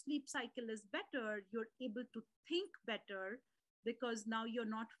because your sleep cycle is better, you're able to think better, because now you're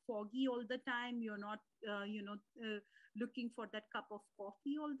not foggy all the time. You're not, looking for that cup of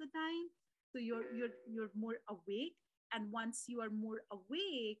coffee all the time. So you're more awake. And once you are more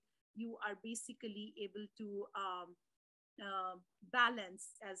awake, you are basically able to balance,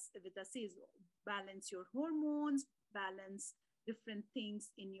 as Vida says, balance your hormones, balance different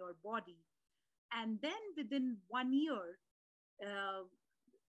things in your body. And then within 1 year, uh,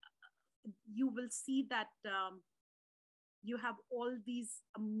 you will see that you have all these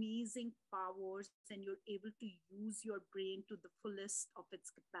amazing powers, and you're able to use your brain to the fullest of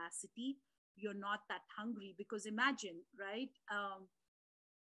its capacity. You're not that hungry, because imagine, right?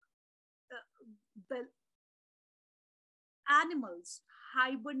 The animals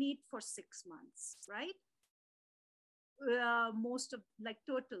hibernate for 6 months, right? Most of, like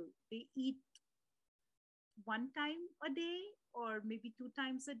turtle, they eat 1 time a day or maybe 2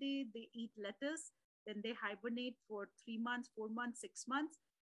 times a day. They eat lettuce, then they hibernate for 3 months, 4 months, 6 months,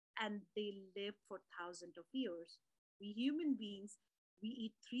 and they live for thousands of years. We human beings, we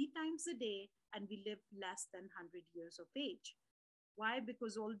eat 3 times a day and we live less than 100 years of age. Why?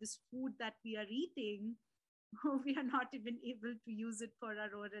 Because all this food that we are eating, we are not even able to use it for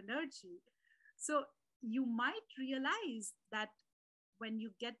our own energy. So you might realize that when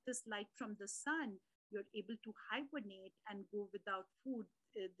you get this light from the sun, you're able to hibernate and go without food.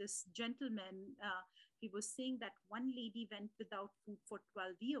 This gentleman, he was saying that one lady went without food for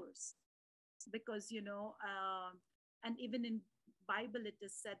 12 years because, and even in Bible, it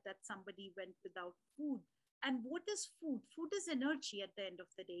is said that somebody went without food. And what is food? Food is energy at the end of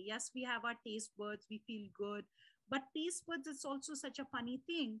the day. Yes, we have our taste buds, we feel good, But taste buds is also such a funny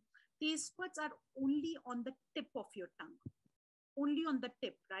thing. Taste buds are only on the tip of your tongue, only on the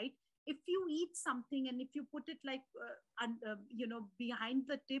tip, right? If you eat something and if you put it like, behind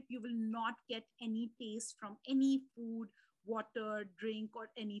the tip, you will not get any taste from any food, water, drink, or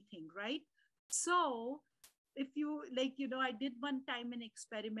anything, right? So if you like, I did one time an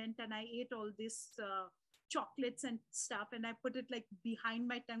experiment and I ate all this chocolates and stuff, and I put it like behind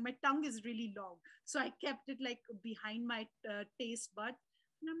my tongue. My tongue is really long, so I kept it like behind my taste bud.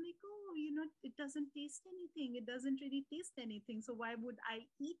 And I'm like, oh, it doesn't taste anything. It doesn't really taste anything. So why would I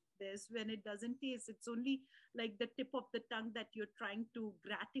eat this when it doesn't taste? It's only like the tip of the tongue that you're trying to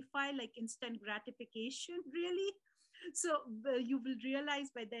gratify, like instant gratification, really. So you will realize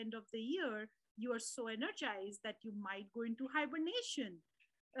by the end of the year, you are so energized that you might go into hibernation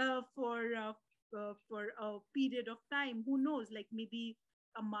for a period of time. Who knows, like maybe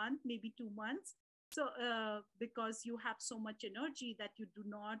a month, maybe 2 months. So because you have so much energy that you do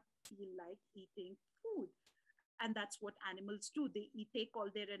not feel like eating food. And that's what animals do. They take all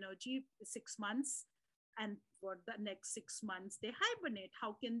their energy 6 months, and for the next 6 months they hibernate.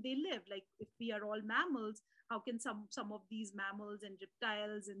 How can they live? Like if we are all mammals, how can some of these mammals and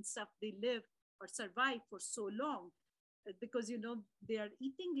reptiles and stuff, they live or survive for so long? Because they are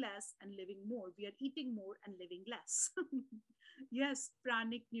eating less and living more. We are eating more and living less. Yes,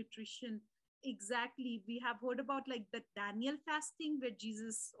 pranic nutrition. Exactly. We have heard about like the Daniel fasting, where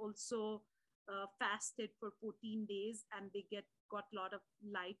Jesus also fasted for 14 days and they got a lot of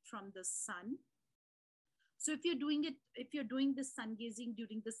light from the sun. So if you're doing the sun gazing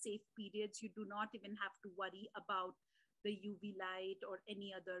during the safe periods, you do not even have to worry about the UV light or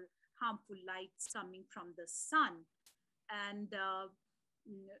any other harmful lights coming from the sun. And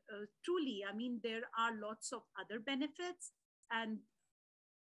truly, I mean, there are lots of other benefits, and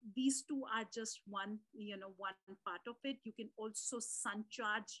these two are just one part of it. You can also sun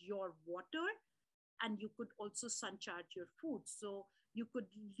charge your water, and you could also sun charge your food. So you could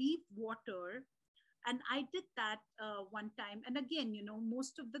leave water. And I did that one time. And again,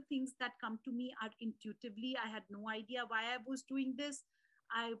 most of the things that come to me are intuitively. I had no idea why I was doing this.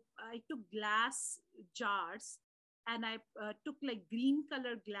 I took glass jars, and I took like green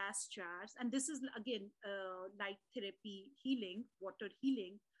color glass jars. And this is again, light therapy healing, water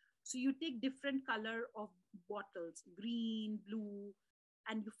healing. So you take different color of bottles, green, blue,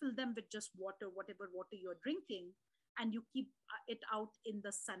 and you fill them with just water, whatever water you're drinking. And you keep it out in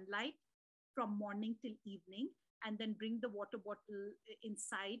the sunlight from morning till evening, and then bring the water bottle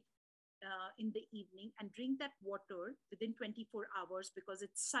inside in the evening and drink that water within 24 hours, because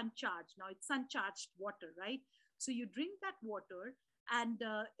it's sun charged. Now it's sun charged water, right? So you drink that water, and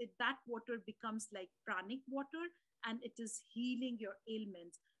that water becomes like pranic water, and it is healing your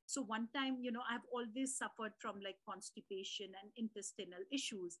ailments. So one time, I've always suffered from like constipation and intestinal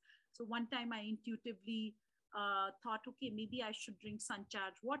issues. So one time I intuitively thought, okay, maybe I should drink sun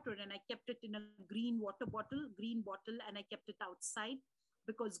charged water. And I kept it in a green bottle, and I kept it outside,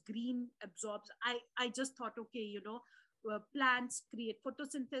 because green absorbs. I just thought, okay, plants create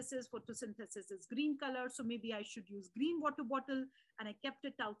photosynthesis. Photosynthesis is green color. So maybe I should use green water bottle. And I kept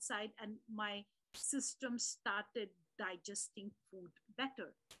it outside, and my system started digesting food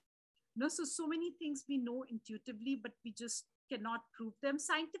better. So many things we know intuitively, but we just cannot prove them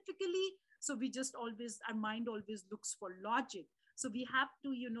scientifically. So we just our mind always looks for logic. So we have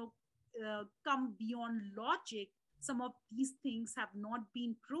to, come beyond logic. Some of these things have not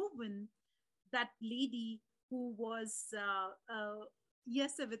been proven. That lady who was,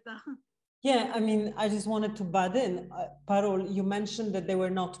 yes, Evita. Yeah, I mean, I just wanted to butt in. Parul, you mentioned that they were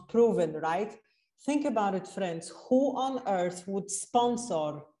not proven, right? Think about it, friends. Who on earth would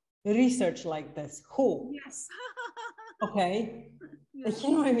sponsor research like this? Who? Yes. Okay. Yes.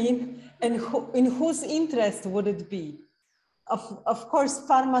 You know what I mean? And in whose interest would it be? Of course,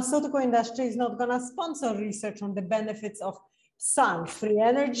 pharmaceutical industry is not going to sponsor research on the benefits of sun, free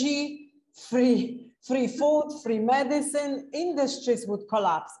energy, free food, free medicine. Industries would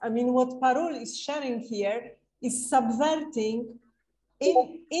collapse. I mean, what Parul is sharing here is subverting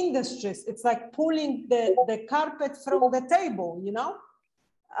in industries. It's like pulling the carpet from the table,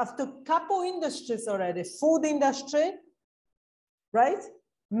 After a couple industries already, food industry, right?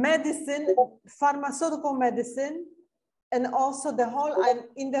 Medicine, pharmaceutical medicine, and also the whole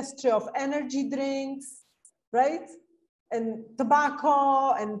industry of energy drinks, right? And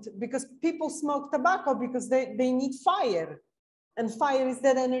tobacco, and because people smoke tobacco because they need fire, and fire is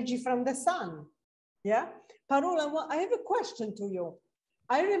that energy from the sun. Yeah, Parul, I have a question to you.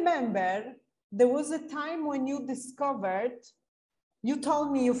 I remember there was a time when you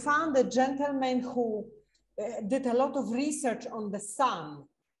told me you found a gentleman who did a lot of research on the sun.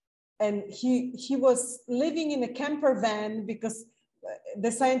 And he was living in a camper van because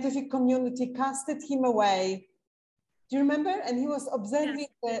the scientific community casted him away. Do you remember? And he was observing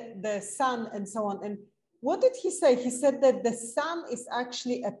the sun and so on. And what did he say? He said that the sun is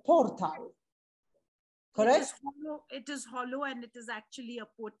actually a portal. Correct? It is hollow and it is actually a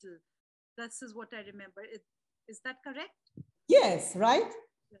portal. This is what I remember. Is that correct? Yes, right?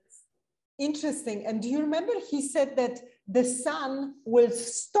 Yes. Interesting. And do you remember he said that the sun will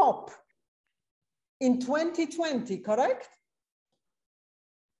stop in 2020, correct?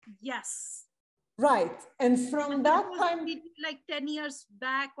 Yes. Right. And from that time, like 10 years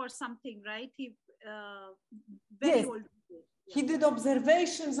back or something, right? He very yes. old. Yeah. He did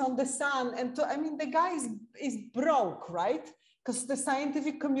observations on the sun, and I mean, the guy is broke, right? Because the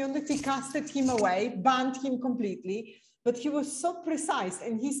scientific community casted him away, banned him completely. But he was so precise,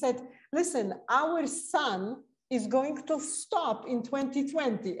 and he said, "Listen, our sun is going to stop in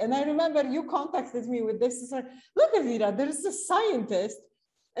 2020." And I remember you contacted me with this. He said, "Look, Elvira, there's a scientist."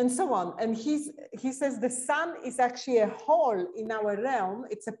 And so on. And he says the sun is actually a hole in our realm.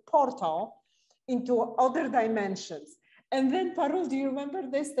 It's a portal into other dimensions. And then, Parul, do you remember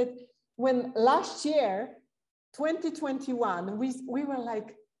this? That when last year, 2021, we were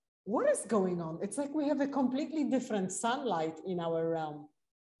like, what is going on? It's like we have a completely different sunlight in our realm.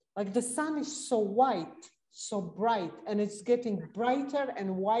 Like the sun is so white, so bright, and it's getting brighter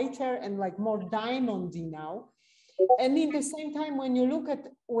and whiter and like more diamondy now. And in the same time, when you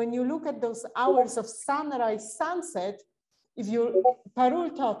look at those hours of sunrise, sunset,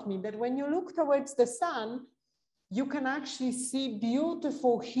 Parul taught me that when you look towards the sun, you can actually see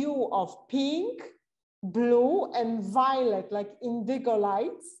beautiful hue of pink, blue, and violet, like indigo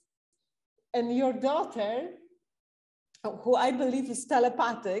lights. And your daughter, who I believe is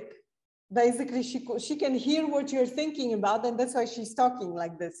telepathic, basically she can hear what you're thinking about, and that's why she's talking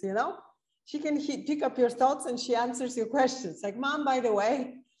like this, you know? She can pick up your thoughts and she answers your questions. Like, Mom, by the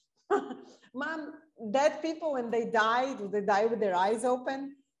way, Mom, dead people, when they die, do they die with their eyes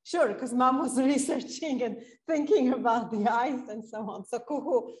open? Sure, because Mom was researching and thinking about the eyes and so on. So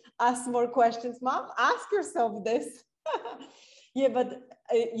Kuhu asked more questions. Mom, ask yourself this. Yeah, but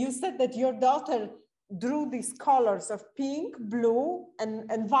you said that your daughter drew these colors of pink, blue,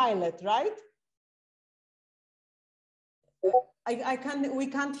 and violet, right? We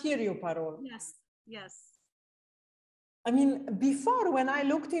can't hear you, Parul. Yes, yes. I mean, before, when I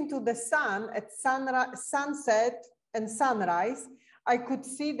looked into the sun at sunset and sunrise, I could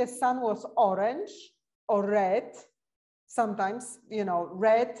see the sun was orange or red, sometimes, you know,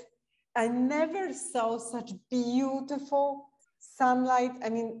 red. I never saw such beautiful sunlight. I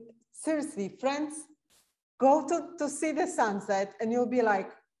mean, seriously, friends, go to see the sunset and you'll be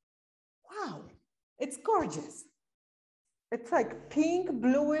like, wow, it's gorgeous. It's like pink,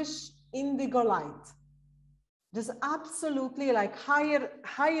 bluish, indigo light. Just absolutely like higher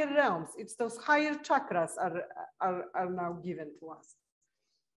realms. It's those higher chakras are now given to us.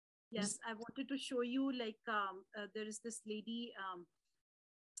 Yes, I wanted to show you, like, there is this lady,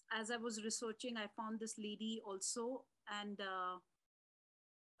 as I was researching, I found this lady also. And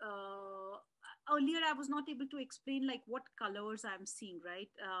earlier I was not able to explain like what colors I'm seeing, right?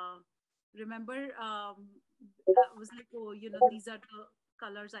 Remember, I was like, oh, you know, these are the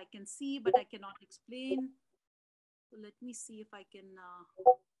colors I can see, but I cannot explain. So let me see if I can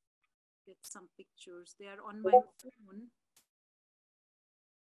get some pictures. They are on my phone.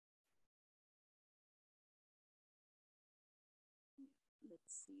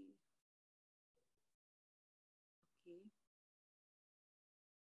 Let's see. Okay.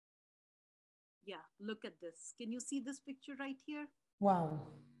 Yeah, look at this. Can you see this picture right here? Wow.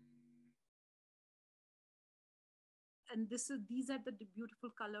 And these are the beautiful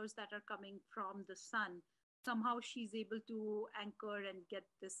colors that are coming from the sun. Somehow she's able to anchor and get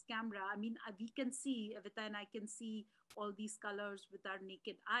this camera. I mean, we can see, Evita and I can see all these colors with our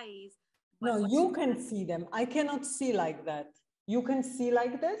naked eyes. No, you can see them. I cannot see like that. You can see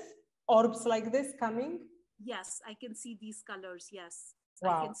like this, orbs like this coming? Yes, I can see these colors, yes.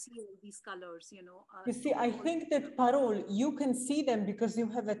 Wow. I can see all these colors, you know. You see, I think that, Parul, you can see them because you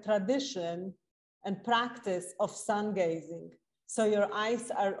have a tradition and practice of sun gazing. So your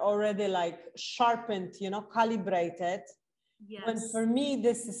eyes are already like sharpened, you know, calibrated. Yes. When for me,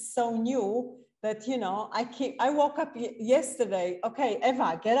 this is so new that, you know, I woke up yesterday. Okay,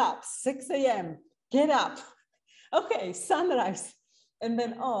 Eva, get up, 6 a.m., get up. Okay, sunrise. And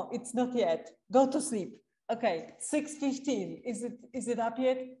then, oh, it's not yet. Go to sleep. Okay, 6:15. Is it up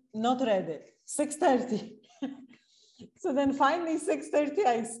yet? Not ready. 6:30. So then finally 6:30,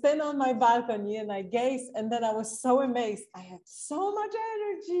 I stand on my balcony and I gaze, and then I was so amazed. I had so much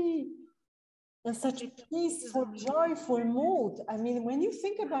energy and such peaceful, joyful mood. I mean, when you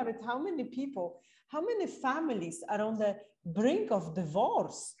think about it, how many people, how many families are on the brink of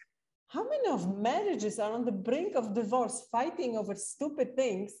divorce? How many of marriages are on the brink of divorce, fighting over stupid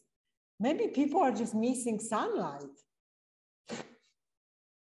things? Maybe people are just missing sunlight.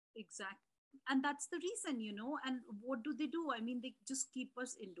 Exactly. And that's the reason, you know. And what do? I mean, they just keep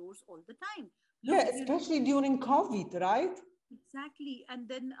us indoors all the time. Look, yeah, especially during COVID, right? Exactly. And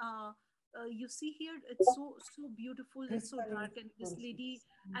then you see here, it's so beautiful, it's so dark, and this lady,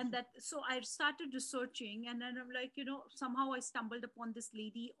 and that, so I started researching, and then I'm like, you know, somehow I stumbled upon this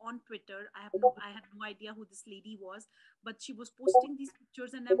lady on Twitter. I had no idea who this lady was, but she was posting these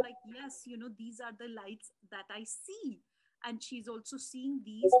pictures, and I'm like, yes, you know, these are the lights that I see. And she's also seeing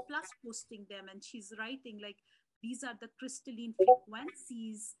these plus posting them, and she's writing like, these are the crystalline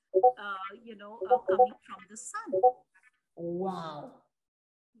frequencies, you know, coming from the sun. Wow.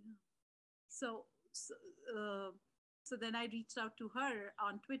 So then I reached out to her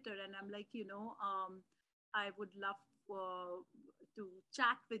on Twitter, and I'm like, you know, I would love to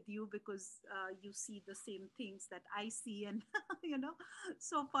chat with you, because you see the same things that I see. And, you know,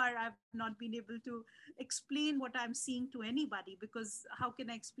 so far I've not been able to explain what I'm seeing to anybody, because how can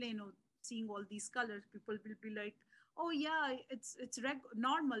I explain seeing all these colors? People will be like, oh yeah, it's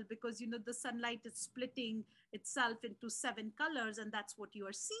normal, because, you know, the sunlight is splitting itself into 7 colors, and that's what you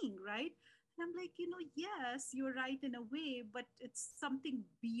are seeing, right? And I'm like, you know, yes, you're right in a way, but it's something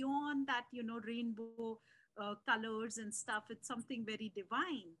beyond that, you know, rainbow colors and stuff. It's something very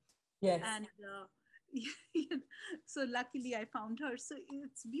divine. Yes. And so luckily I found her. So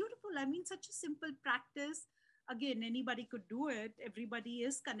it's beautiful. I mean, such a simple practice. Again, anybody could do it. Everybody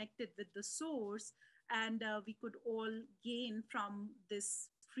is connected with the source, and we could all gain from this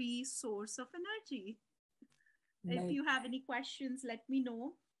free source of energy. Nice. If you have any questions, let me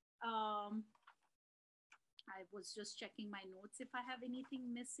know. I was just checking my notes if I have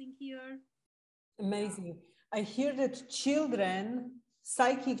anything missing here. Amazing. Yeah. I hear that children,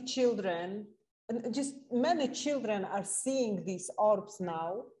 psychic children, and just many children are seeing these orbs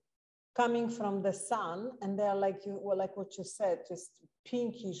now coming from the sun, and they're like, well, like what you said, just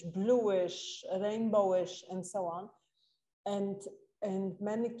pinkish, bluish, rainbowish, and so on. And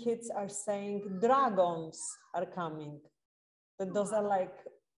many kids are saying dragons are coming. That those are like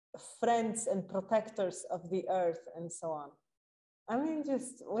friends and protectors of the earth, and so on. I mean,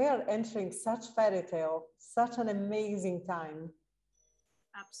 just we are entering such fairy tale, such an amazing time.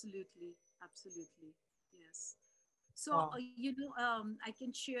 Absolutely, absolutely, yes. So wow. You know, I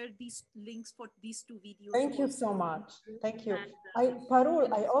can share these links for these 2 videos. Thank you so much. Thank you.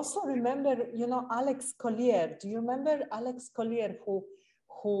 Parul, I also remember, you know, Alex Collier. Do you remember Alex Collier, who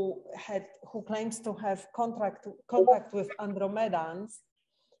claims to have contact with Andromedans?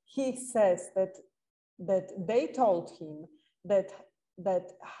 He says that they told him that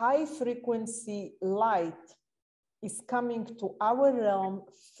high frequency light is coming to our realm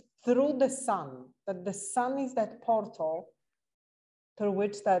through the sun, that the sun is that portal through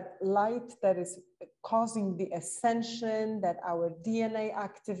which that light that is causing the ascension, that our DNA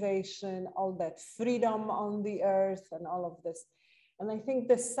activation, all that freedom on the earth and all of this. And I think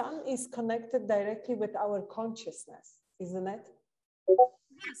the sun is connected directly with our consciousness, isn't it?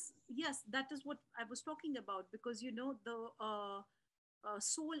 Yes, that is what I was talking about, because, you know, the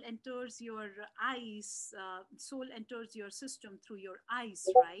soul enters your eyes, soul enters your system through your eyes,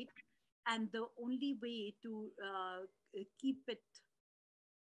 right? And the only way to keep it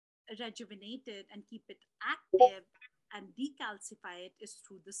rejuvenated and keep it active and decalcify it is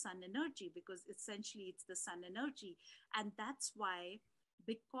through the sun energy, because essentially it's the sun energy. And that's why,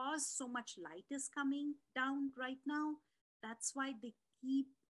 because so much light is coming down right now, that's why they keep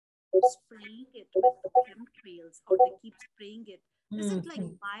spraying it with the chemtrails, or they keep spraying it. Is it like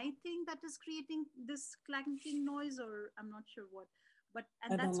my thing that is creating this clanking noise, or I'm not sure what, but,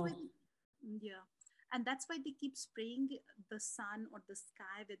 and that's why, yeah. And that's why they keep spraying the sun or the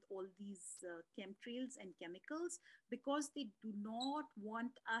sky with all these chemtrails and chemicals, because they do not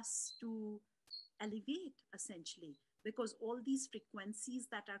want us to elevate, essentially, because all these frequencies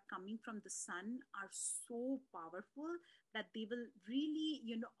that are coming from the sun are so powerful that they will really,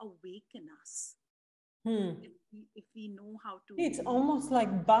 you know, awaken us. If we know how to. It's almost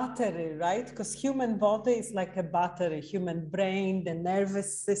like battery, right? Because human body is like a battery, human brain, the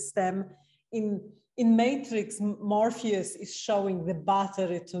nervous system. In Matrix, Morpheus is showing the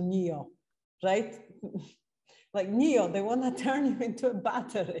battery to Neo, right? Like Neo, they want to turn you into a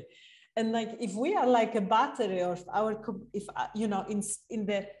battery. And like, if we are like a battery, or if you know, in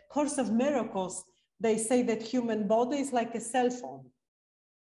the Course of Miracles, they say that human body is like a cell phone.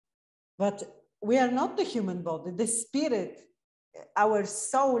 But we are not the human body. The spirit, our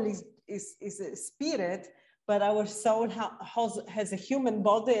soul is a spirit, but our soul has a human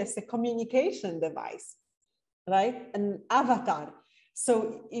body as a communication device, right? An avatar.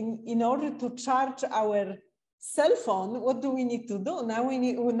 So in order to charge our cell phone, what do we need to do? Now we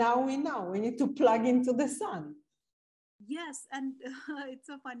know we need to plug into the sun. Yes, and it's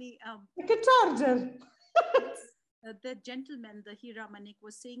so funny. Like a charger. The gentleman, the Hiramanik,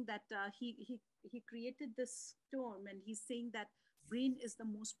 was saying that he created this term, and he's saying that brain is the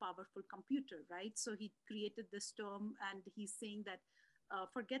most powerful computer, right? So he created this term, and he's saying that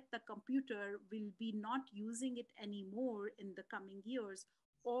forget the computer, we'll be not using it anymore in the coming years.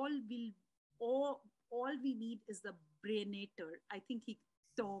 All we need is the brainator. I think he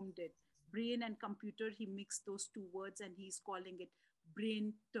termed it brain and computer. He mixed those two words, and he's calling it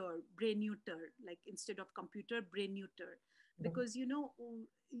brain-neuter, like instead of computer, brain-neuter. Because, you know,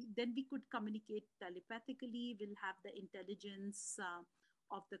 then we could communicate telepathically. We'll have the intelligence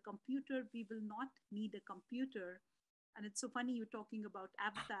of the computer. We will not need a computer. And it's so funny you're talking about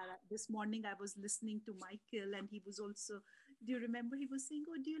Avatar. This morning I was listening to Michael, and he was also, do you remember he was saying,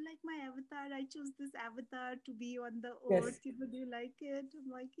 oh, do you like my avatar? I chose this avatar to be on the earth. Yes. You know, do you like it? I'm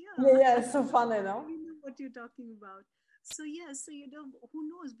like, Yeah, it's so funny, no? I know what you're talking about. So yeah, so you know, who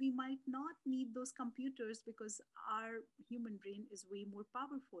knows, we might not need those computers because our human brain is way more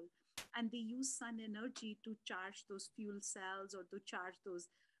powerful, and they use sun energy to charge those fuel cells, or to charge those,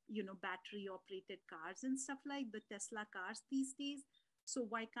 you know, battery operated cars and stuff, like the Tesla cars these days. So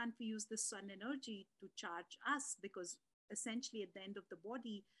why can't we use the sun energy to charge us? Because essentially at the end of the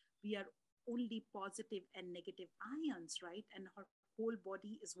body, we are only positive and negative ions, right? And our whole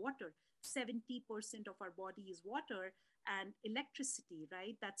body is water. 70% of our body is water and electricity,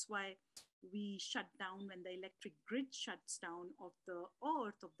 right? That's why we shut down when the electric grid shuts down of the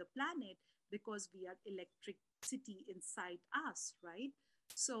earth, of the planet, because we are electricity inside us, right?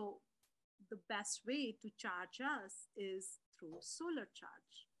 So the best way to charge us is through solar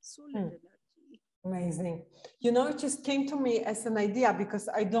charge, solar energy. Amazing. You know, it just came to me as an idea because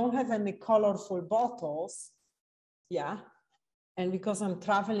I don't have any colorful bottles. Yeah. And because I'm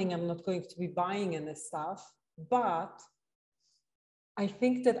traveling, I'm not going to be buying any stuff. But I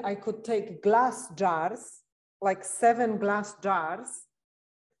think that I could take glass jars, like 7 glass jars,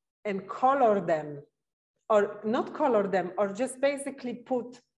 and color them, or not color them, or just basically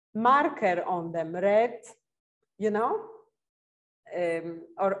put marker on them, red, you know,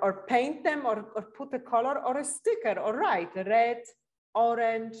 or paint them, or put a color or a sticker, or write red,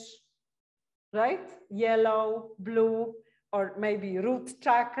 orange, right? Yellow, blue, or maybe root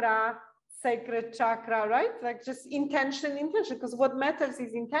chakra, sacred chakra, right? Like just intention, because what matters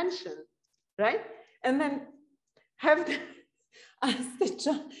is intention, right? And then have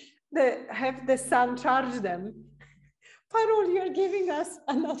have the sun charge them. Parul, you're giving us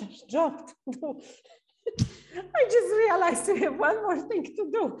another job to do. I just realized we have one more thing to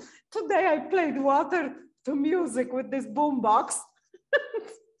do. Today I played water to music with this boombox.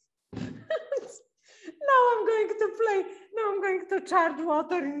 Now I'm going to charge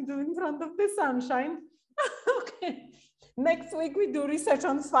water in front of the sunshine. Okay. Next week we do research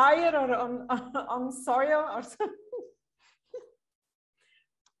on fire or on soil or something.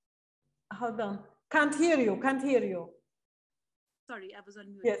 Hold on. Can't hear you. Sorry, I was on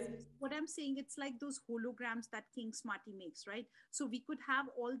mute. Yes. What I'm saying, it's like those holograms that King Smarty makes, right? So we could have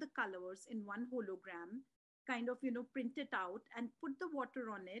all the colors in one hologram, kind of, you know, print it out and put the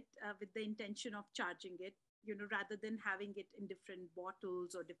water on it with the intention of charging it, you know, rather than having it in different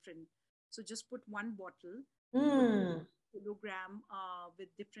bottles or different. So just put one bottle, hologram with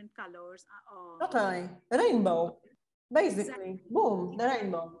different colors. Totally. Rainbow, basically. Exactly. Boom, the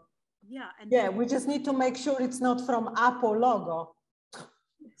rainbow. Yeah. And yeah, we just need to make sure it's not from Apple logo.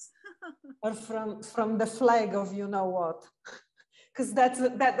 Or from the flag of you know what. Because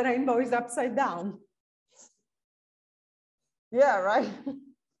that rainbow is upside down. Yeah, right?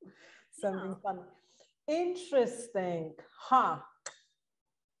 Something fun. Interesting, huh?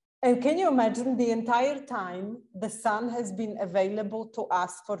 And can you imagine the entire time the sun has been available to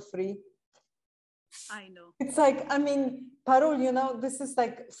us for free? I know. It's like, I mean, Parul, you know, this is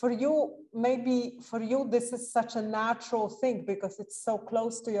like, for you, maybe for you, this is such a natural thing because it's so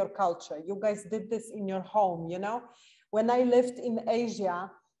close to your culture. You guys did this in your home, you know? When I lived in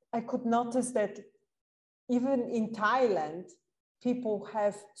Asia, I could notice that even in Thailand, people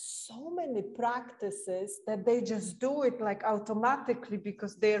have so many practices that they just do it like automatically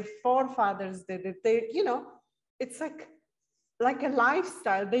because their forefathers did it. They, you know, it's like a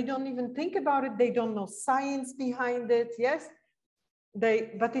lifestyle. They don't even think about it. They don't know science behind it. Yes,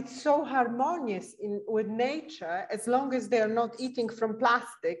 but it's so harmonious with nature as long as they're not eating from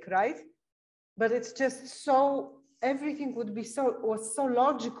plastic, right? But it's just so, everything was so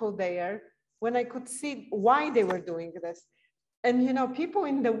logical there when I could see why they were doing this. And you know, people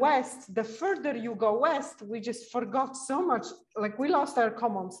in the West, the further you go west, we just forgot so much, like we lost our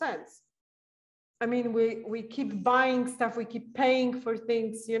common sense. I mean, we keep buying stuff, we keep paying for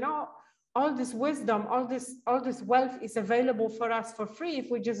things, you know, all this wisdom, all this wealth is available for us for free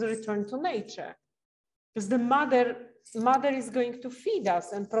if we just return to nature. Because the mother is going to feed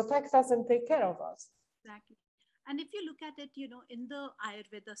us and protect us and take care of us. Exactly. And if you look at it, you know, in the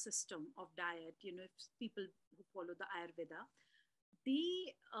Ayurveda system of diet, you know, if people who follow the Ayurveda,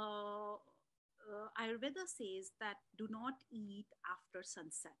 the Ayurveda says that do not eat after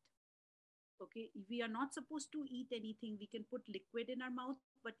sunset. Okay, we are not supposed to eat anything. We can put liquid in our mouth,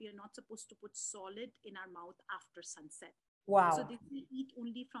 but we are not supposed to put solid in our mouth after sunset. Wow. So they say eat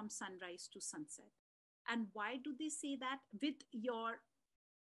only from sunrise to sunset. And why do they say that? With your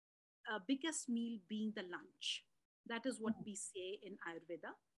biggest meal being the lunch. That is what we say in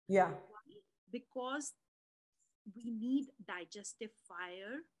Ayurveda. Yeah. Why? Because we need digestive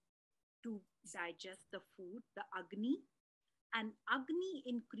fire to digest the food, the Agni. And Agni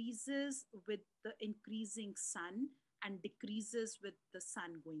increases with the increasing sun and decreases with the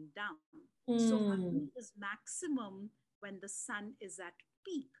sun going down. So Agni is maximum when the sun is at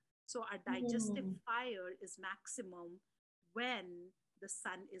peak. So our digestive fire is maximum when the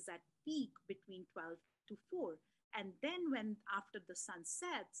sun is at peak between 12 to 4. And then when after the sun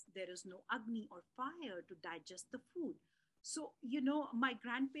sets, there is no Agni or fire to digest the food. So, you know, my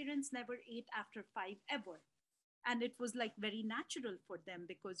grandparents never ate after 5 ever. And it was like very natural for them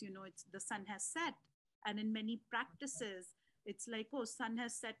because, you know, it's the sun has set. And in many practices, it's like, oh, sun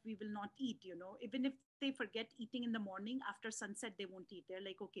has set, we will not eat, you know, even if they forget eating in the morning, after sunset they won't eat. They're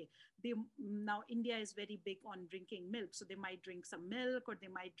like, okay, they now India is very big on drinking milk, so they might drink some milk or they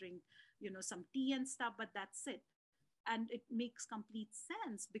might drink, you know, some tea and stuff, but that's it. And it makes complete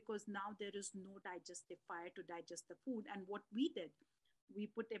sense because now there is no digestive fire to digest the food. And what we did, we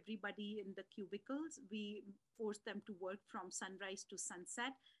put everybody in the cubicles, we forced them to work from sunrise to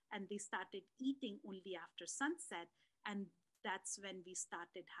sunset, and they started eating only after sunset. And that's when we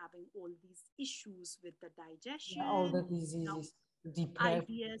started having all these issues with the digestion, all the diseases,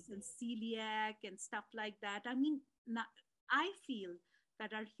 IBS and celiac and stuff like that. I mean, I feel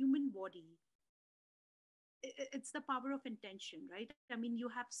that our human body, it's the power of intention, right? I mean, you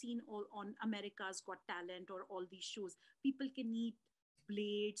have seen all on America's Got Talent or all these shows. People can eat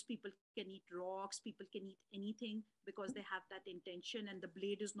blades, people can eat rocks, people can eat anything because they have that intention, and the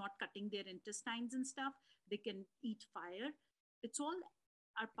blade is not cutting their intestines and stuff. They can eat fire. It's all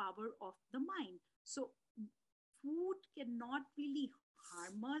our power of the mind. So food cannot really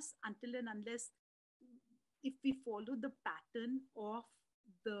harm us until and unless if we follow the pattern of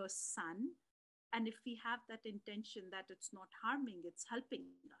the sun, and if we have that intention that it's not harming, it's helping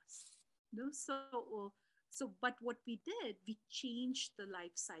us. No, so but what we did, we changed the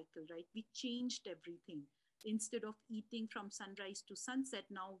life cycle, right? We changed everything. Instead of eating from sunrise to sunset,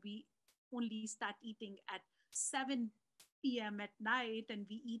 now we only start eating at 7 p.m. at night, and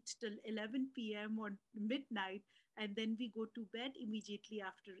we eat till 11 p.m. or midnight, and then we go to bed immediately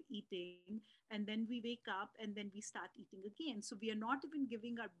after eating, and then we wake up and then we start eating again. So we are not even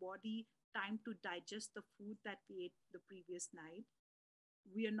giving our body time to digest the food that we ate the previous night.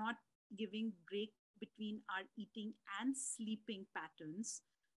 We are not giving break between our eating and sleeping patterns,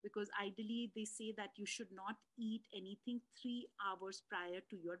 because ideally they say that you should not eat anything 3 hours prior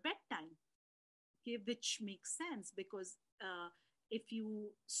to your bedtime. Okay, which makes sense because if you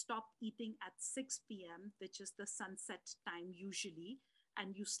stop eating at 6 p.m., which is the sunset time usually,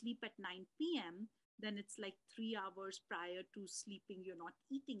 and you sleep at 9 p.m., then it's like 3 hours prior to sleeping, you're not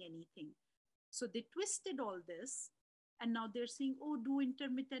eating anything. So they twisted all this. And now they're saying, oh, do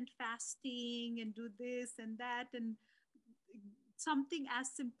intermittent fasting and do this and that. And something as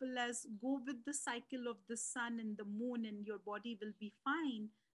simple as go with the cycle of the sun and the moon and your body will be fine.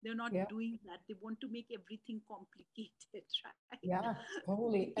 They're not doing that. They want to make everything complicated, right? Yeah,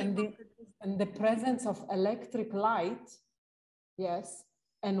 totally. And the presence of electric light, yes,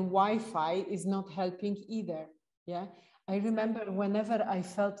 and Wi-Fi is not helping either. Yeah. I remember whenever I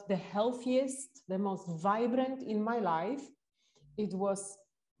felt the healthiest, the most vibrant in my life, it was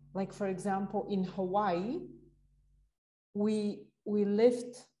like, for example, in Hawaii, we we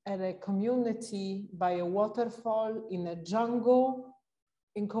lived at a community by a waterfall in a jungle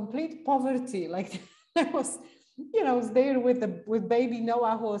in complete poverty. Like I was, you know, I was there with baby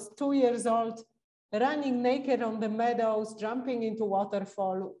Noah, who was 2 years old, running naked on the meadows, jumping into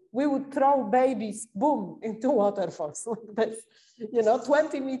waterfall. We would throw babies, boom, into waterfalls like this, you know,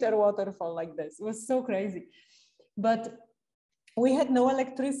 20-meter waterfall like this. It was so crazy. But we had no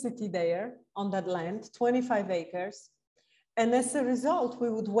electricity there on that land, 25 acres. And as a result, we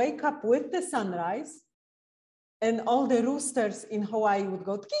would wake up with the sunrise and all the roosters in Hawaii would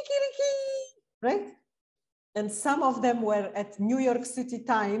go kikiriki, right? And some of them were at New York City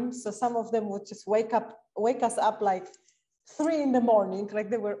time. So some of them would just wake us up like 3 in the morning, like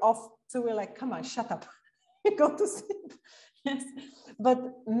they were off. So we're like, come on, shut up, go to sleep. Yes. But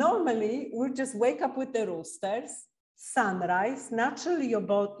normally we just wake up with the roosters, sunrise, naturally your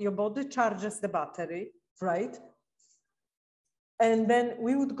body charges the battery, right? And then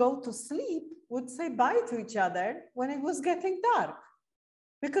we would go to sleep, would say bye to each other when it was getting dark,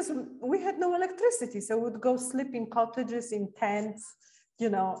 because we had no electricity. So we would go sleep in cottages, in tents, you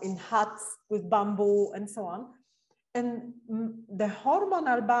know, in huts with bamboo and so on. And the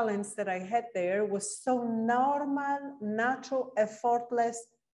hormonal balance that I had there was so normal, natural, effortless,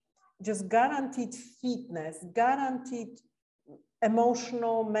 just guaranteed fitness, guaranteed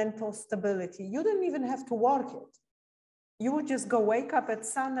emotional, mental stability. You didn't even have to work it. You would just go wake up at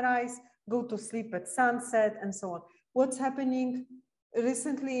sunrise, go to sleep at sunset, and so on. What's happening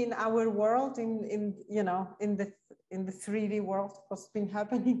recently in our world, in the 3D world, what's been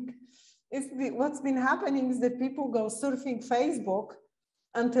happening is that people go surfing Facebook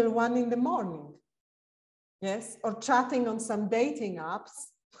until 1 in the morning, yes, or chatting on some dating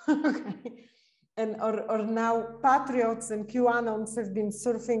apps, okay, and or now patriots and QAnons have been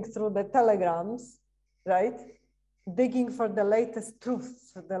surfing through the telegrams, right, digging for the latest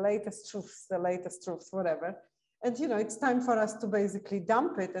truths, whatever. And, you know, it's time for us to basically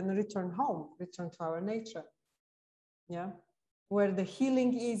dump it and return home, return to our nature. Yeah. Where the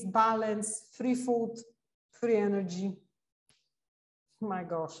healing is, balance, free food, free energy. My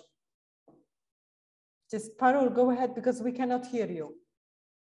gosh. Just Parul, go ahead, because we cannot hear you.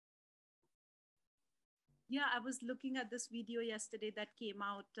 Yeah, I was looking at this video yesterday that came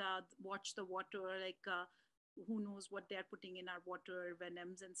out, Watch the Water, like who knows what they're putting in our water,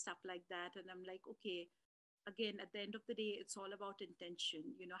 venoms and stuff like that. And I'm like, okay, again, at the end of the day, it's all about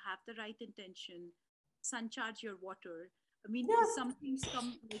intention. You know, have the right intention, sun charge your water. I mean, some things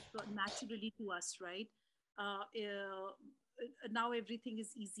come like naturally to us, right? Now everything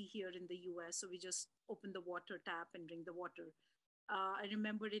is easy here in the US, so we just open the water tap and drink the water. I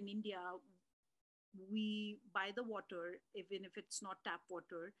remember in India, we buy the water, even if it's not tap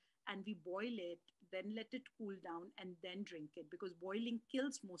water, and we boil it, then let it cool down, and then drink it, because boiling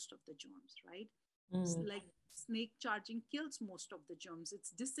kills most of the germs, right? Like snake charging kills most of the germs.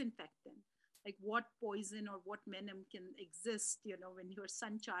 It's disinfectant. Like what poison or what venom can exist, you know, when you're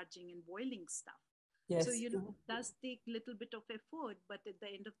sun charging and boiling stuff. Yes. So, you know, it does take a little bit of effort, but at the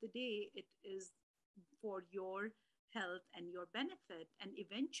end of the day, it is for your health and your benefit. And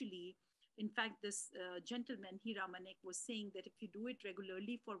eventually, in fact, this gentleman, Hiramanek, was saying that if you do it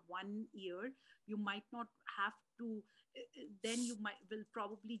regularly for 1 year, you might not have to, then you will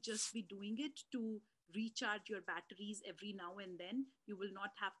probably just be doing it to recharge your batteries every now and then. You will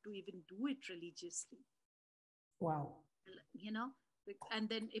not have to even do it religiously. Wow. You know, and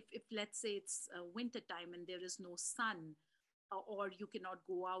then if let's say it's winter time and there is no sun, or you cannot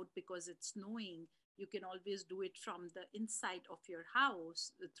go out because it's snowing, you can always do it from the inside of your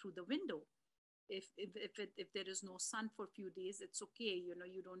house through the window. If there is no sun for a few days, it's okay. You know,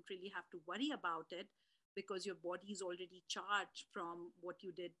 you don't really have to worry about it, because your body is already charged from what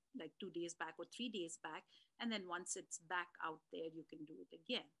you did like 2 days back or 3 days back. And then once it's back out there, you can do it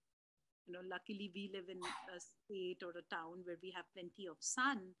again. You know, luckily we live in a state or a town where we have plenty of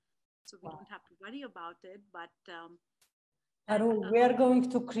sun, so we don't have to worry about it. But Arun, we are going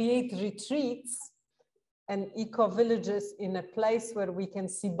to create retreats and eco-villages in a place where we can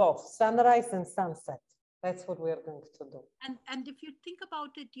see both sunrise and sunset. That's what we are going to do. And if you think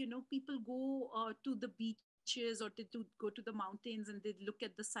about it, you know, people go to the beaches or to go to the mountains and they look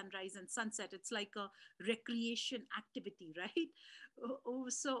at the sunrise and sunset. It's like a recreation activity, right?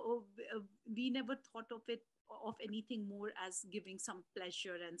 So we never thought of it, of anything more as giving some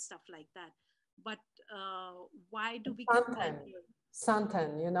pleasure and stuff like that. But why do we get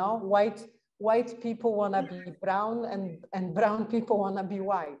suntan, you know, white people want to be brown and brown people want to be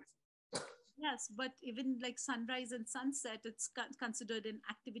white. Yes, but even like sunrise and sunset, it's considered an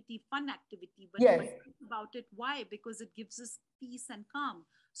activity, fun activity. But Yes. when you think about it, why? Because it gives us peace and calm.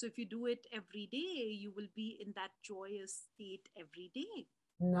 So if you do it every day, you will be in that joyous state every day.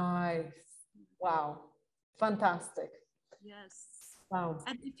 Nice. Wow. Fantastic. Yes. Wow.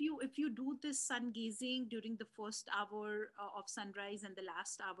 And if you do this sun gazing during the first hour of sunrise and the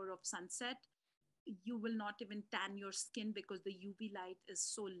last hour of sunset, you will not even tan your skin because the UV light is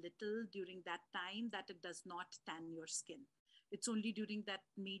so little during that time that it does not tan your skin. It's only during that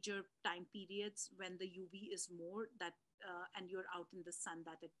major time periods when the UV is more that and you're out in the sun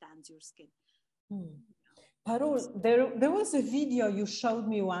that it tans your skin. Parul, there was a video you showed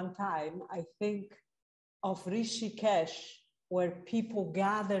me one time, I think, of Rishikesh, where people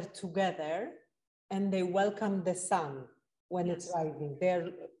gather together and they welcome the sun when Yes. it's rising.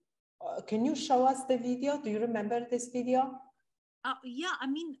 Can you show us the video? Do you remember this video? Yeah, I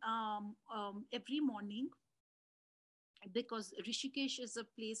mean, every morning, because Rishikesh is a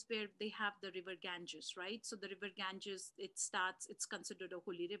place where they have the river Ganges, right? So the river Ganges, it's considered a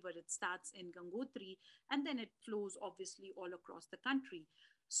holy river. It starts in Gangotri and then it flows obviously all across the country.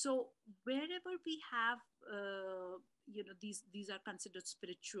 So wherever we have, these are considered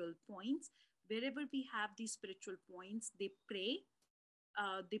spiritual points. Wherever we have these spiritual points, they pray.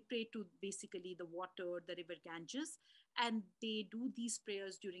 They pray to basically the water, the river Ganges, and they do these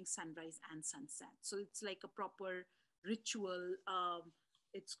prayers during sunrise and sunset. So it's like a proper ritual.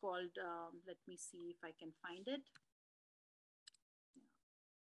 It's called, let me see if I can find it.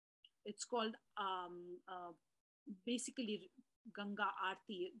 It's called basically Ganga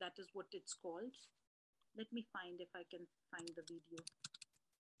Aarti. That is what it's called. Let me find if I can find the video.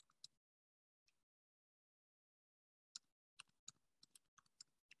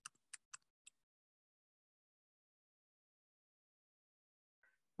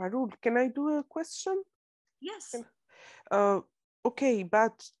 Parul, can I do a question? Yes. Okay,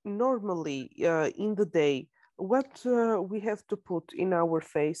 but normally in the day, what we have to put in our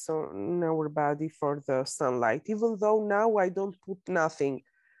face or in our body for the sunlight, even though now I don't put nothing.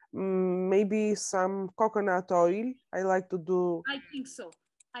 Maybe some coconut oil. I like to do. I think so.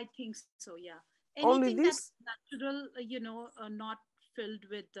 Yeah. Only Anything that's this? natural, not filled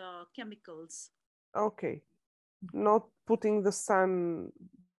with chemicals. Okay. Not putting the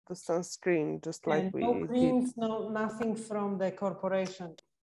sunscreen, just like And we no did. creams, nothing from the corporation,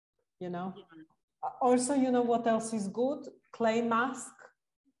 Yeah. Also, what else is good? Clay mask.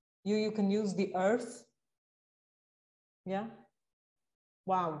 You can use the earth. Yeah.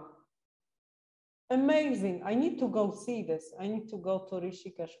 Wow. Amazing. I need to go see this. I need to go to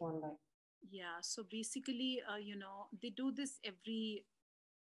Rishikesh one day. Yeah. So basically, they do this every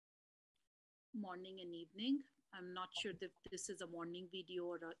morning and evening. I'm not sure if this is a morning video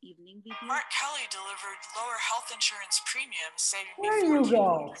or an evening video. Mark Kelly delivered lower health insurance premiums, saving me There you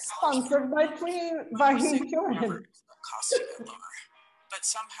go. $1,400 Sponsored by insurance. costs you that lower. But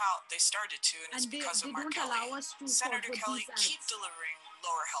somehow they started to, and it's because of Mark don't Kelly. allow us to Senator forward Kelly, these keep ads. delivering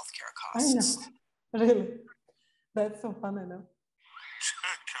lower healthcare I costs. know. Really. That's so funny, no?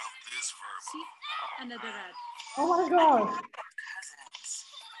 Check out this verbal. See, another ad. Oh my God.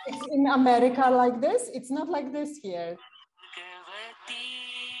 It's in America like this. It's not like this here.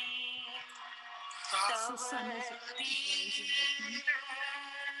 The sun is rising right now.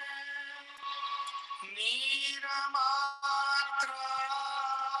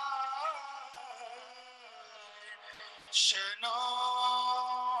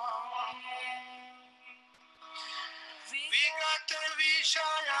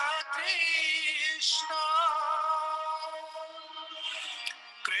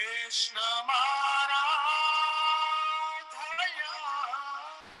 Krishna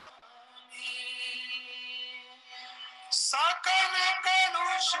Sakal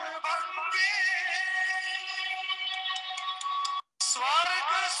Kalush Bhange Swarg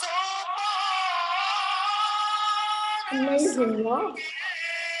Sopa Amazing, no?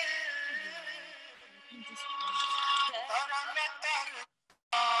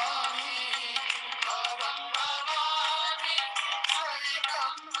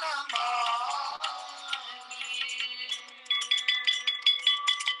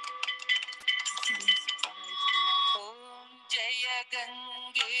 Jaya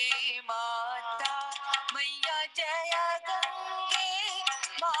Gange Mata Maya Jaya Gange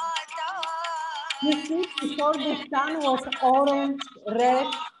Mata You see, before the sun was orange, red,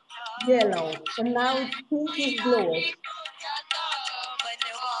 yellow, and now it's pinkish bluish.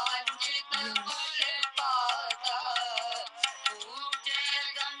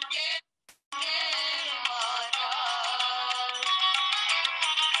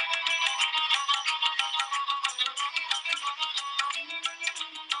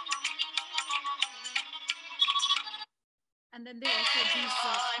 And then they offer these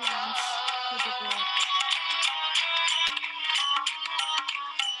plants to the god.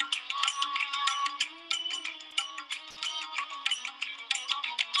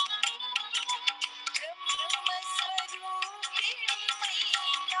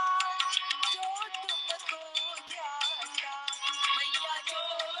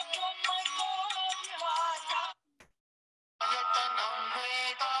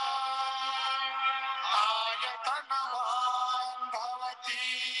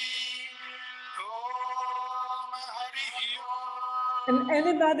 And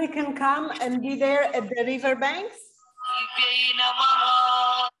anybody can come and be there at the riverbanks?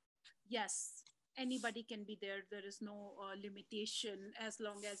 Yes, anybody can be there. There is no limitation as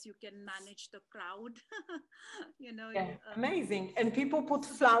long as you can manage the crowd. You know. Yeah, amazing. And people put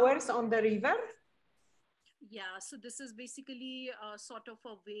flowers on the river? Yeah, so this is basically sort of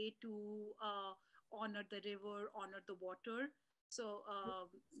a way to honor the river, honor the water. So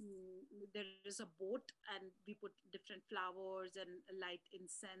there is a boat and we put different flowers and light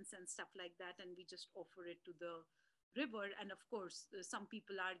incense and stuff like that. And we just offer it to the river. And of course, some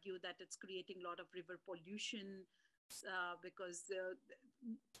people argue that it's creating a lot of river pollution because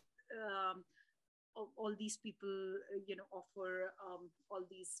all these people, you know, offer all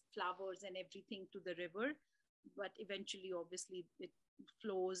these flowers and everything to the river. But eventually, obviously, it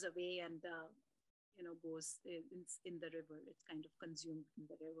flows away and you know, goes in the river. It's kind of consumed in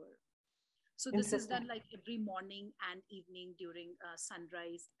the river. So this is done like every morning and evening during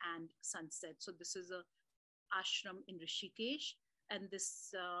sunrise and sunset. So this is a ashram in Rishikesh, and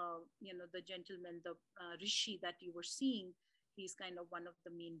this you know, the gentleman, the rishi that you were seeing, he's kind of one of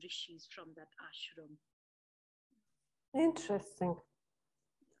the main rishis from that ashram. Interesting.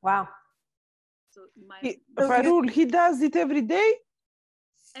 Wow. So Parul, he does it every day?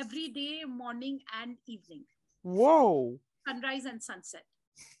 Every day, morning and evening. Whoa. Sunrise and sunset.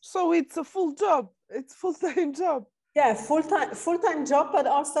 So it's a full job. It's full-time job. Yeah, full-time job, but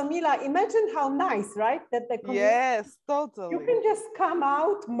also Mila, imagine how nice, right? That the community, yes, totally. you can just come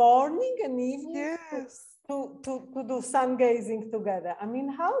out morning and evening yes. to do sun gazing together. I mean,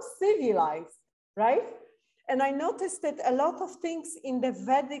 how civilized, right? And I noticed that a lot of things in the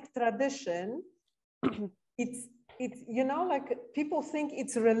Vedic tradition, it's you know, like people think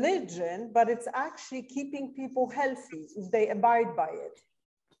it's religion, but it's actually keeping people healthy if they abide by it.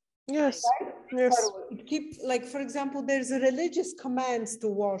 Yes. Right? Yes. So it keep, like, for example, there's a religious commands to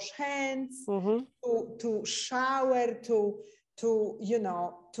wash hands, to shower, to you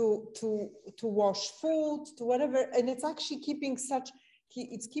know, to wash food, to whatever, and it's actually keeping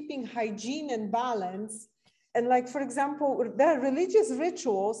it's keeping hygiene and balance. And like, for example, there are religious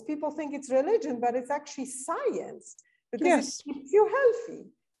rituals, people think it's religion, but it's actually science because it keeps you healthy.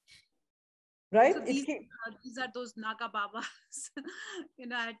 Right? So these are those Naga Babas. You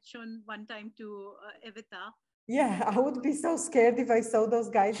know, I had shown one time to Evita. Yeah, I would be so scared if I saw those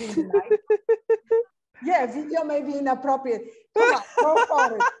guys in the night. Yeah, video may be inappropriate. Come on, go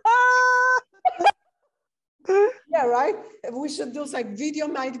for it. Yeah, right. We should do like video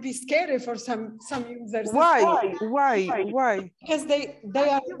might be scary for some users. Why? Because they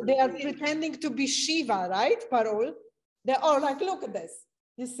are pretending to be Shiva, right, Parul? They're all like, look at this.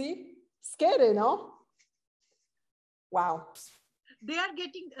 You see, scary, no? Wow. They are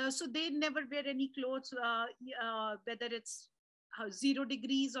getting so they never wear any clothes, whether it's 0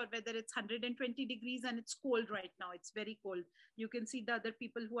 degrees or whether it's 120 degrees and it's cold right now. It's very cold. You can see the other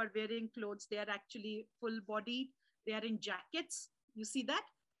people who are wearing clothes. They are actually full body. They are in jackets. You see that?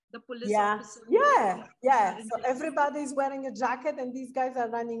 The police officers. Yeah. So everybody's wearing a jacket and these guys are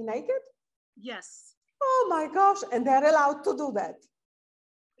running naked? Yes. Oh my gosh. And they're allowed to do that?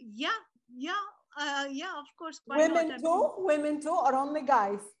 Yeah, of course. Women too, or only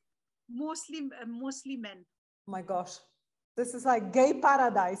guys? Mostly men. Oh my gosh. This is like gay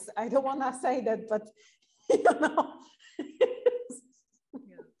paradise. I don't want to say that, but you know.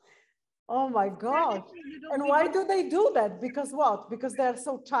 Oh my God. And why do they do that? Because what? Because they're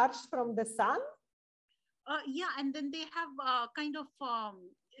so charged from the sun? Yeah, and then they have kind of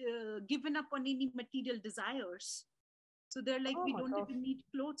given up on any material desires. So they're like, we don't even need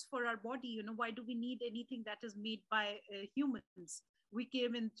clothes for our body. You know, why do we need anything that is made by humans? We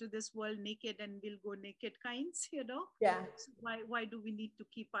came into this world naked and we'll go naked kinds, you know? Yeah. So why do we need to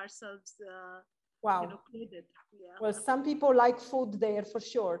keep ourselves, wow. You know, clothed? Yeah. Well, some people like food there for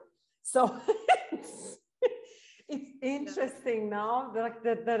sure. So it's interesting now, like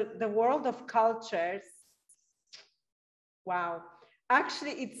the world of cultures. Wow.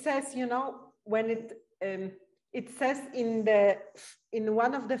 Actually, it says, you know, when it says in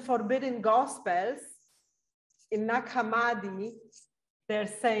one of the forbidden gospels, in Nag Hammadi,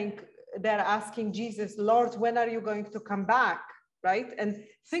 they're asking Jesus, Lord, when are you going to come back? Right? And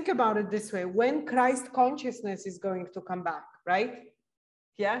think about it this way, when Christ consciousness is going to come back, right?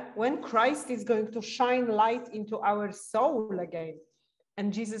 Yeah, when Christ is going to shine light into our soul again.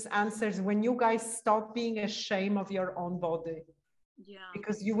 And Jesus answers, when you guys stop being ashamed of your own body,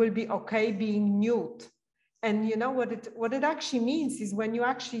 because you will be okay being nude. And you know what it actually means is when you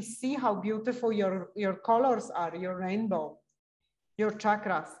actually see how beautiful your colors are, your rainbow, your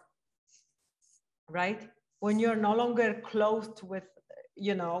chakras, right? When you're no longer clothed with,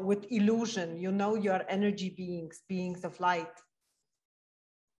 with illusion, you're energy beings of light.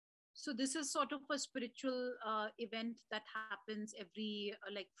 So this is sort of a spiritual event that happens every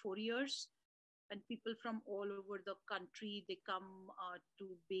 4 years, and people from all over the country, they come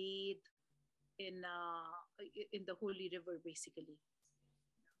to bathe in the holy river, basically.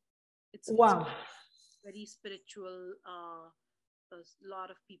 It's very spiritual. A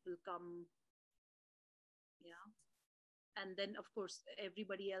lot of people come. Yeah. And then, of course,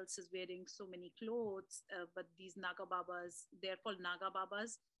 everybody else is wearing so many clothes, but these Naga Babas, they're called Naga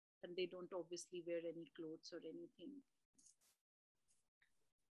Babas, and they don't obviously wear any clothes or anything.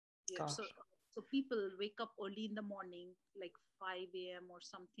 Yeah, so people wake up early in the morning, like 5 a.m. or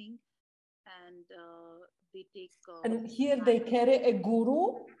something, and they take... and here they carry a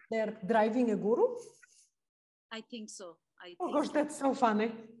guru? They're driving a guru? I think so. Oh gosh, that's so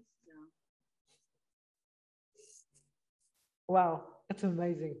funny. Wow, that's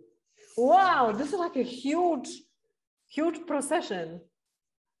amazing. Wow, this is like a huge procession.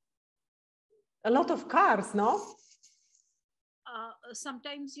 A lot of cars, no?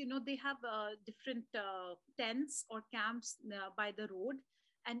 Sometimes, they have different tents or camps by the road,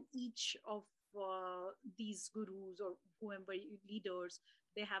 and each of these gurus or whoever leaders,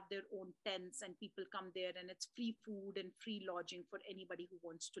 they have their own tents, and people come there, and it's free food and free lodging for anybody who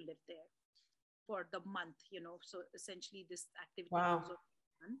wants to live there for the month, so essentially this activity goes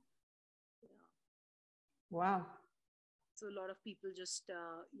on. Yeah. Wow. So a lot of people just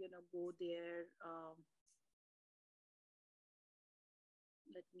go there.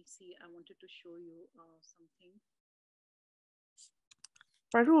 Let me see, I wanted to show you something.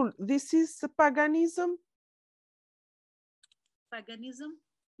 Parul, this is paganism? Paganism?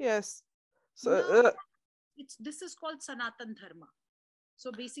 Yes. So no, this is called Sanatan Dharma.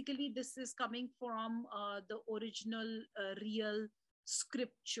 So basically, this is coming from the original real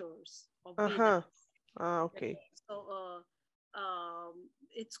scriptures of Vedas. Okay. So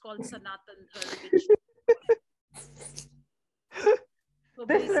it's called Sanatan Dharma. So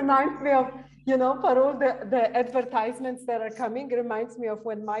this reminds me of, Parul, the advertisements that are coming reminds me of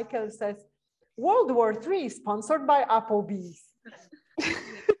when Michael says, World War III sponsored by Applebee's.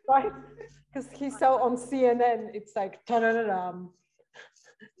 Right? Because he saw on CNN, it's like, ta-da-da-dam.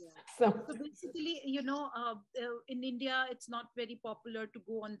 So basically, in India, it's not very popular to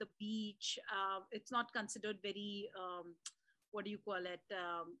go on the beach. It's not considered very, what do you call it?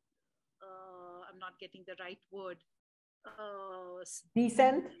 I'm not getting the right word.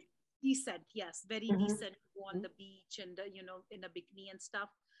 Decent? Decent, yes. Very decent to go on the beach and, in a bikini and stuff.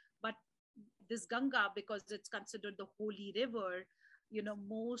 But this Ganga, because it's considered the holy river,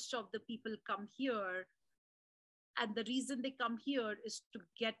 most of the people come here. And the reason they come here is to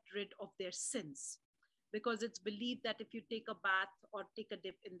get rid of their sins, because it's believed that if you take a bath or take a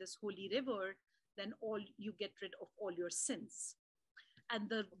dip in this holy river, then you get rid of all your sins. And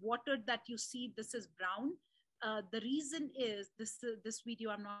the water that you see, this is brown. The reason is this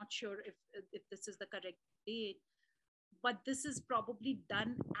video, I'm not sure if this is the correct date, but this is probably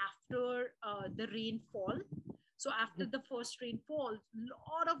done after the rainfall. So after the first rainfall,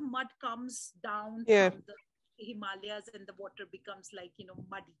 a lot of mud comes down from the Himalayas, and the water becomes like,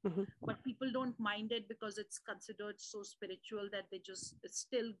 muddy. But people don't mind it because it's considered so spiritual that they just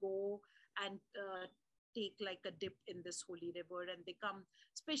still go and take like a dip in this holy river, and they come,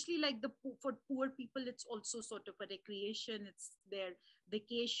 especially like for poor people, it's also sort of a recreation. It's their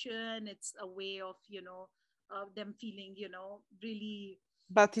vacation. It's a way of, them feeling, really.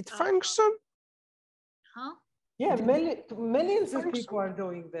 But it functions? Huh? Yeah, millions of people are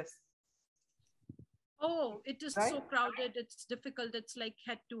doing this. Oh, it is so crowded. It's difficult. It's like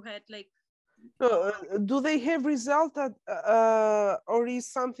head to head, like. Do they have result or is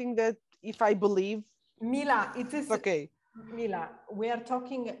something that if I believe? Mila, it is okay. Mila, we are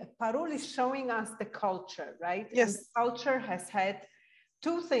talking, Parul is showing us the culture, right? Yes. And the culture has had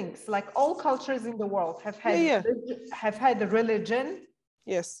two things, like all cultures in the world have had religion.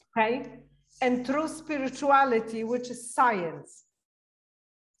 Yes. Okay. And true spirituality, which is science,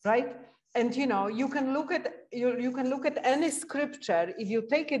 right? And you know, you can look at any scripture. If you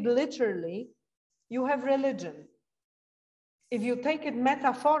take it literally, you have religion. If you take it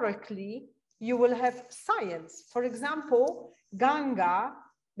metaphorically, you will have science. For example, Ganga,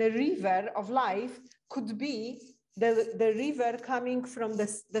 the river of life, could be the river coming from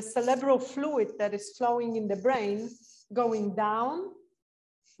the cerebral fluid that is flowing in the brain, going down,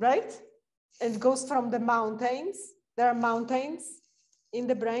 right? And goes from the mountains. There are mountains in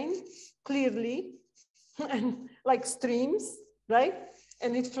the brain, clearly, and like streams, right?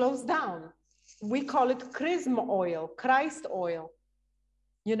 And it flows down. We call it chrism oil, Christ oil.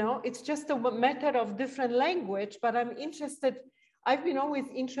 You know, it's just a matter of different language, but I've been always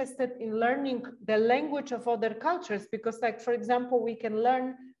interested in learning the language of other cultures, because like, for example, we can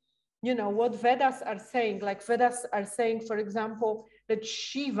learn, you know, what Vedas are saying. Like Vedas are saying, for example, that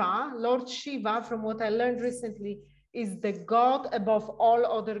Shiva, Lord Shiva, from what I learned recently, is the God above all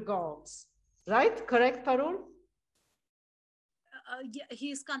other gods, right? Correct, Parul? Yeah,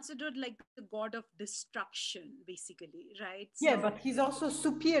 he is considered like the god of destruction, basically, right? So, Yeah, but he's also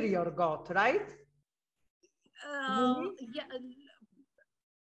superior God, right? yeah,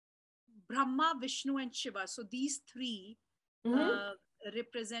 Brahma, Vishnu, and Shiva. So these three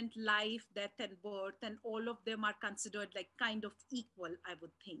represent life, death, and birth, and all of them are considered like kind of equal, I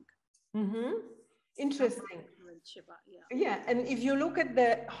would think. Interesting. Brahma, and Shiva, yeah. Yeah, and if you look at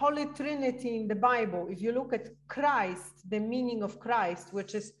the Holy Trinity in the Bible, if you look at Christ, the meaning of Christ,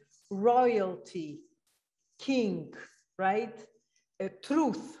 which is royalty, king, right?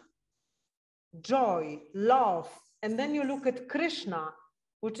 Truth, joy, love. And then you look at Krishna,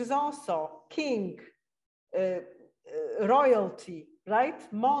 which is also king, royalty,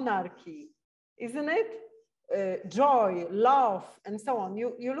 right? Monarchy, isn't it? Joy, love, and so on.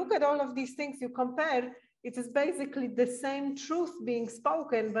 You look at all of these things, you compare, it is basically the same truth being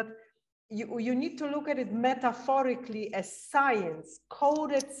spoken, but you need to look at it metaphorically as science,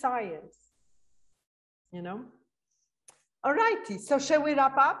 coded science, you know? All righty, so shall we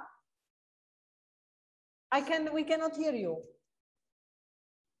wrap up? We cannot hear you.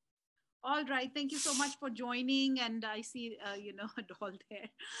 All right. Thank you so much for joining. And I see, you know, a doll there.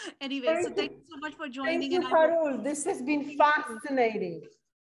 Anyway, so thank you so much for joining. Thank you, Parul. This has been fascinating.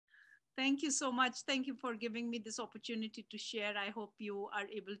 Thank you so much. Thank you for giving me this opportunity to share. I hope you are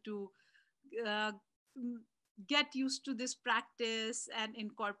able to get used to this practice and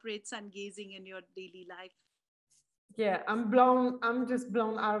incorporate sun gazing in your daily life. Yeah, I'm just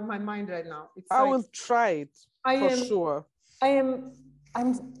blown out of my mind right now. I will try it for sure.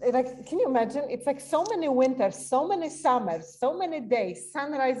 I'm like, can you imagine? It's like so many winters, so many summers, so many days,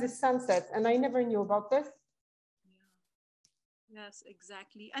 sunrises, sunsets, and I never knew about this. Yeah. Yes,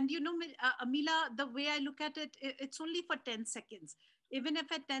 exactly. And you know, Amila, the way I look at it, it's only for 10 seconds. Even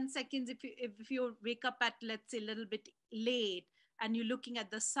if at 10 seconds, if you wake up at, let's say, a little bit late and you're looking at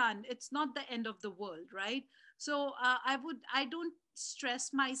the sun, it's not the end of the world, right? So I don't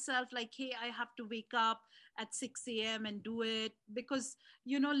stress myself like, hey, I have to wake up at 6 a.m. and do it, because,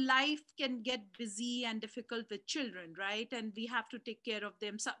 you know, life can get busy and difficult with children, right? And we have to take care of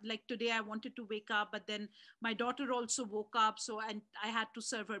them. So, like today, I wanted to wake up, but then my daughter also woke up. And I had to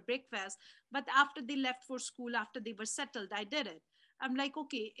serve her breakfast. But after they left for school, after they were settled, I did it. I'm like,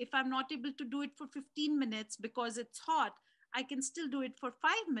 okay, if I'm not able to do it for 15 minutes because it's hot, I can still do it for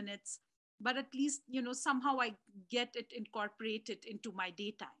 5 minutes. But at least, you know, somehow I get it incorporated into my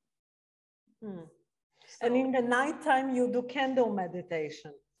daytime. So, and in the nighttime, you do candle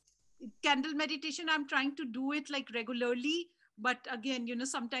meditation. Candle meditation, I'm trying to do it like regularly. But again, you know,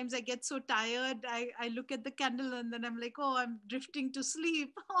 sometimes I get so tired. I look at the candle and then I'm like, oh, I'm drifting to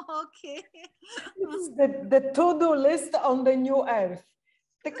sleep. Oh, okay. This is the to-do list on the new earth.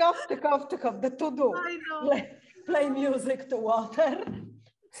 Tick off, tick off, tick off, the to-do. I know. Play music to water,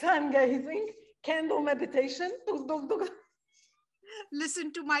 sun gazing, candle meditation.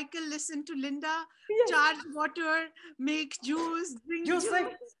 Listen to Michael, listen to Linda, yes. Charge water, make juice, drink juice.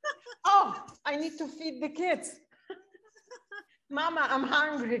 Oh, I need to feed the kids. Mama, I'm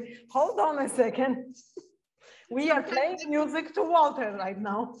hungry. Hold on a second. We are playing music to water right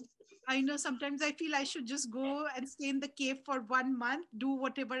now. I know, sometimes I feel I should just go and stay in the cave for 1 month, do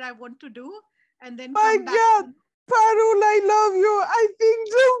whatever I want to do, and then come back. My God, Parul, I love you. I think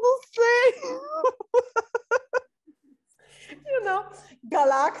just the same. You know,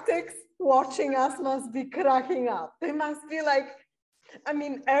 galactics watching us must be cracking up. They must be like, I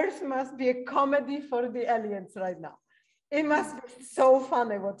mean, Earth must be a comedy for the aliens right now. It must be so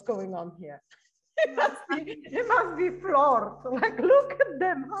funny what's going on here. It must be floored. Like, look at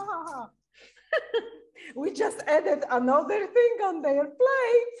them. We just added another thing on their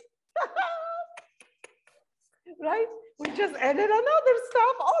plate. right? We just added another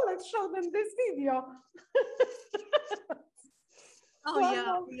stuff. Oh, let's show them this video.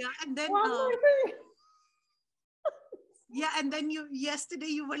 Oh, yeah. And then, one more thing. yeah, and then yesterday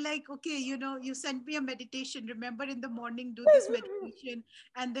you were like, okay, you sent me a meditation. Remember, in the morning, do this meditation,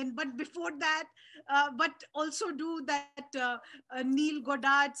 and then, but before that, but also do that Neil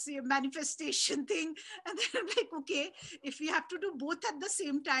Goddard's manifestation thing. And then I'm like, okay, if we have to do both at the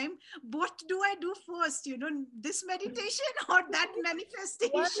same time, what do I do first? This meditation or that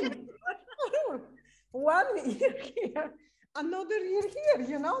manifestation? One year here, another year here,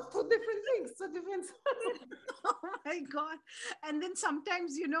 two different things, two different. Oh my God. And then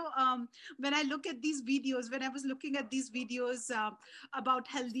sometimes, when I look at these videos, when I was looking at these videos about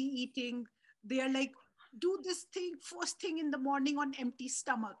healthy eating, they are like, do this thing first thing in the morning on empty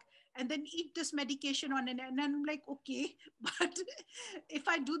stomach, and then eat this medication on it. And I'm like, okay, but if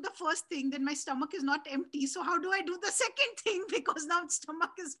I do the first thing, then my stomach is not empty. So how do I do the second thing? Because now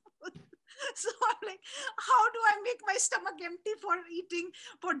stomach is full. So I'm like, how do I make my stomach empty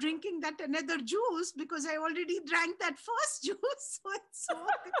for drinking that another juice? Because I already drank that first juice. So it's so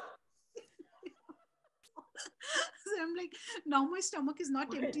so I'm like, now my stomach is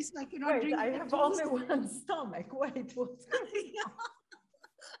not empty, so I cannot drink. I have only one stomach. Wait, what? Yeah.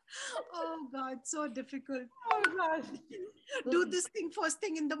 Oh God, so difficult. Oh gosh. Do this thing first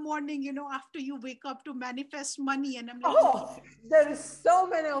thing in the morning, after you wake up, to manifest money. And I'm like, oh, there is so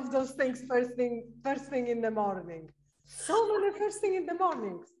many of those things first thing in the morning. So many first thing in the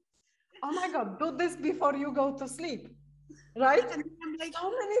mornings. Oh my God, do this before you go to sleep. Right? And I'm like,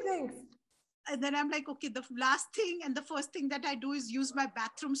 so many things. And then I'm like, okay, the last thing and the first thing that I do is use my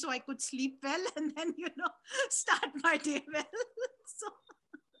bathroom so I could sleep well, and then, start my day well. So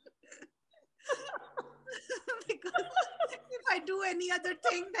because if I do any other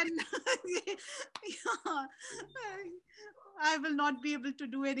thing, then I will not be able to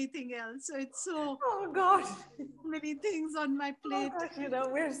do anything else. So it's so, oh gosh, many things on my plate. Oh gosh,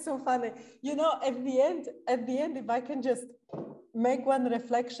 we're so funny. At the end, if I can just make one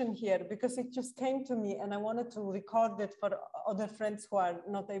reflection here, because it just came to me and I wanted to record it for other friends who are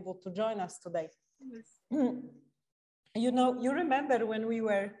not able to join us today. Yes. You remember when we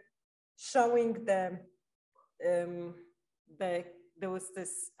were showing there was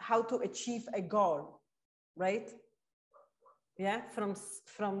this how to achieve a goal, right? Yeah,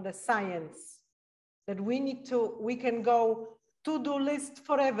 from the science, that we can go to-do list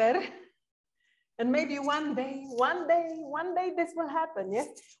forever, and maybe one day this will happen. Yes,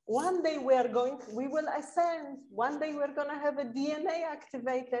 one day we will ascend. One day we're gonna have a DNA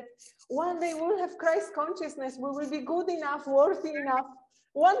activated. One day we'll have Christ consciousness. We will be good enough, worthy enough.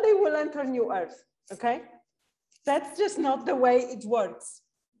 One day we'll enter new earth. Okay, that's just not the way it works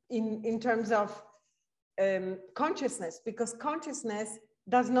in terms of consciousness, because consciousness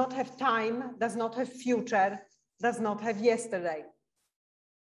does not have time, does not have future, does not have yesterday,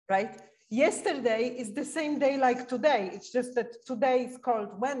 right? Yesterday is the same day like today. It's just that today is called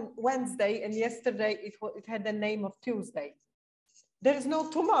Wednesday, and yesterday it had the name of Tuesday. There is no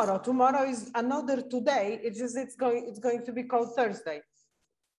tomorrow. Tomorrow is another today. It's going to be called Thursday,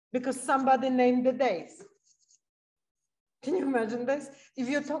 because somebody named the days. Can you imagine this? If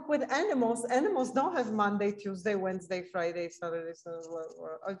you talk with animals, animals don't have Monday, Tuesday, Wednesday, Friday, Saturday, Sunday.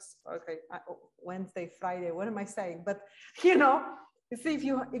 It's okay. Wednesday, Friday. What am I saying? But you see,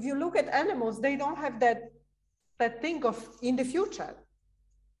 if you look at animals, they don't have that thing of in the future,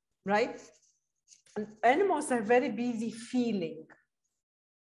 right? And animals are very busy feeling.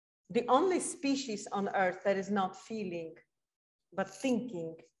 The only species on Earth that is not feeling but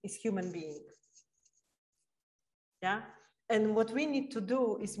thinking is human being. Yeah. And what we need to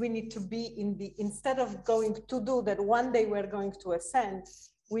do is we need to be instead of going to do that one day we're going to ascend,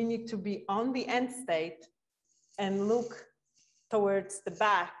 we need to be on the end state and look towards the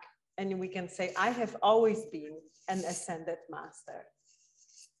back, and we can say, I have always been an ascended master.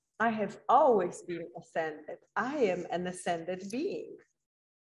 I have always been ascended. I am an ascended being.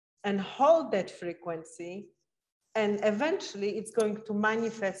 And hold that frequency, and eventually it's going to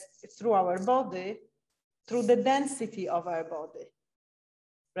manifest through our body, through the density of our body,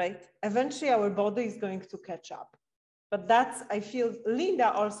 right? Eventually our body is going to catch up. But I feel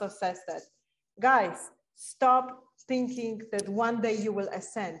Linda also says that, guys, stop thinking that one day you will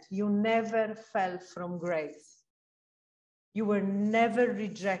ascend. You never fell from grace. You were never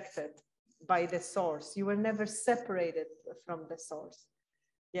rejected by the source. You were never separated from the source.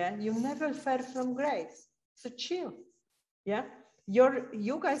 Yeah, you never fell from grace. So chill. Yeah,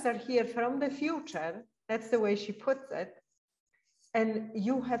 you guys are here from the future. That's the way she puts it. And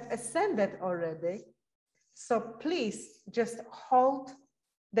you have ascended already. So please just hold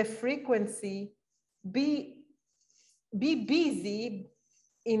the frequency, be busy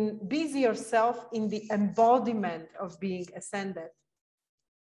yourself in the embodiment of being ascended.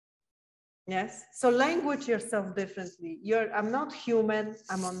 Yes, so language yourself differently. I'm not human,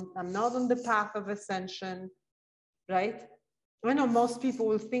 I'm not on the path of ascension, right? I know most people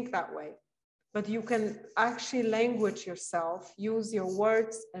will think that way, but you can actually language yourself, use your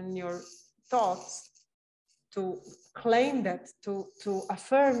words and your thoughts to claim that, to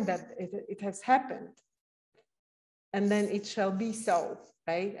affirm that it has happened. And then it shall be so,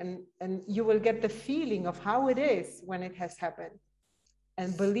 right? And you will get the feeling of how it is when it has happened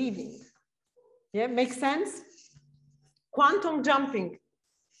and believing. Yeah, makes sense? Quantum jumping.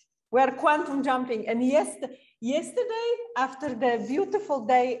 We're quantum jumping. And yesterday, after the beautiful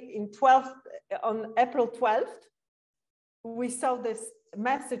day on April 12th, we saw this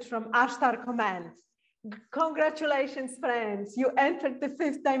message from Ashtar Command. Congratulations, friends. You entered the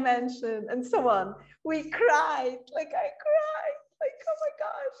 5th dimension and so on. We cried, I cried, oh my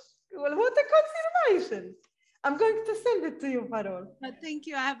gosh. Well, what a confirmation. I'm going to send it to you, Parul. Thank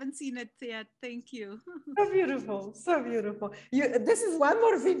you. I haven't seen it yet. Thank you. So beautiful, so beautiful. This is one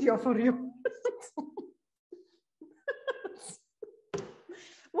more video for you.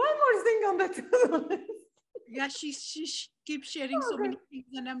 One more thing on the to-do list. Yeah, she keeps sharing so many things,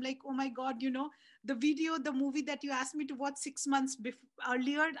 and I'm like, oh my God, the movie that you asked me to watch 6 months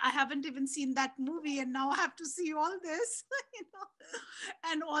earlier, I haven't even seen that movie, and now I have to see all this,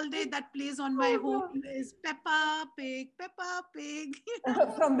 and all day that plays on my home is Peppa Pig, Peppa Pig.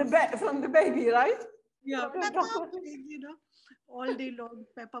 From the baby, right? Yeah, Peppa Pig, all day long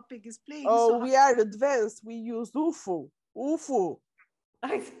Peppa Pig is playing. Oh, so we are advanced. We use UFO.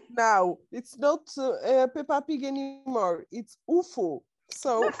 Now it's not Peppa Pig anymore. It's UFO.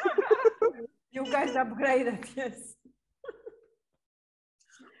 So you guys upgraded, yes.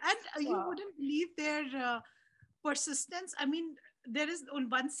 And you wouldn't believe their persistence. I mean, there is on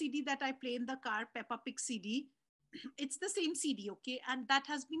one CD that I play in the car, Peppa Pig CD. It's the same CD, okay? And that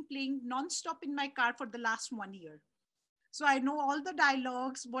has been playing non-stop in my car for the last 1 year. So I know all the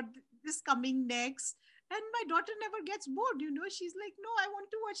dialogues, what is coming next. And my daughter never gets bored, She's like, no, I want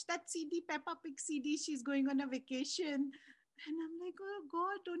to watch that CD, Peppa Pig CD. She's going on a vacation. And I'm like, oh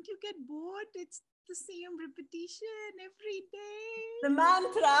God, don't you get bored? It's the same repetition every day. The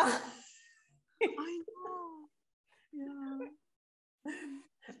mantra. I know. Yeah.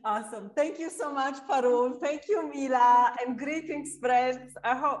 Awesome. Thank you so much, Parul. Thank you, Mila. And greetings, friends.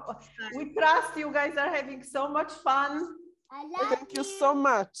 I hope we trust you guys are having so much fun. thank you so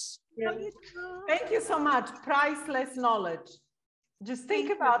much. Yeah. Thank you so much. Priceless knowledge. Just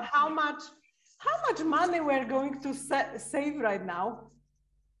think about how much money we're going to save right now.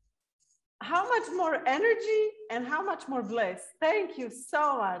 How much more energy and how much more bliss. Thank you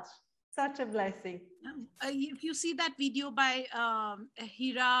so much. Such a blessing. If you see that video by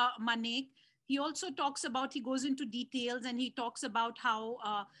Hira Manek, he also talks about, he goes into details and he talks about how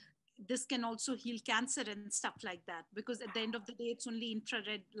this can also heal cancer and stuff like that, because at the end of the day, it's only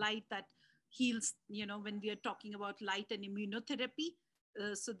infrared light that heals, when we are talking about light and immunotherapy.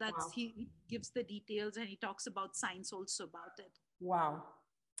 So that's, he gives the details and he talks about science also about it. Wow.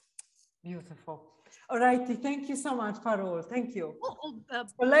 Beautiful. All righty. Thank you so much, Parul. Thank you.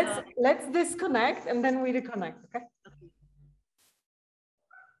 So let's disconnect and then we reconnect. Okay.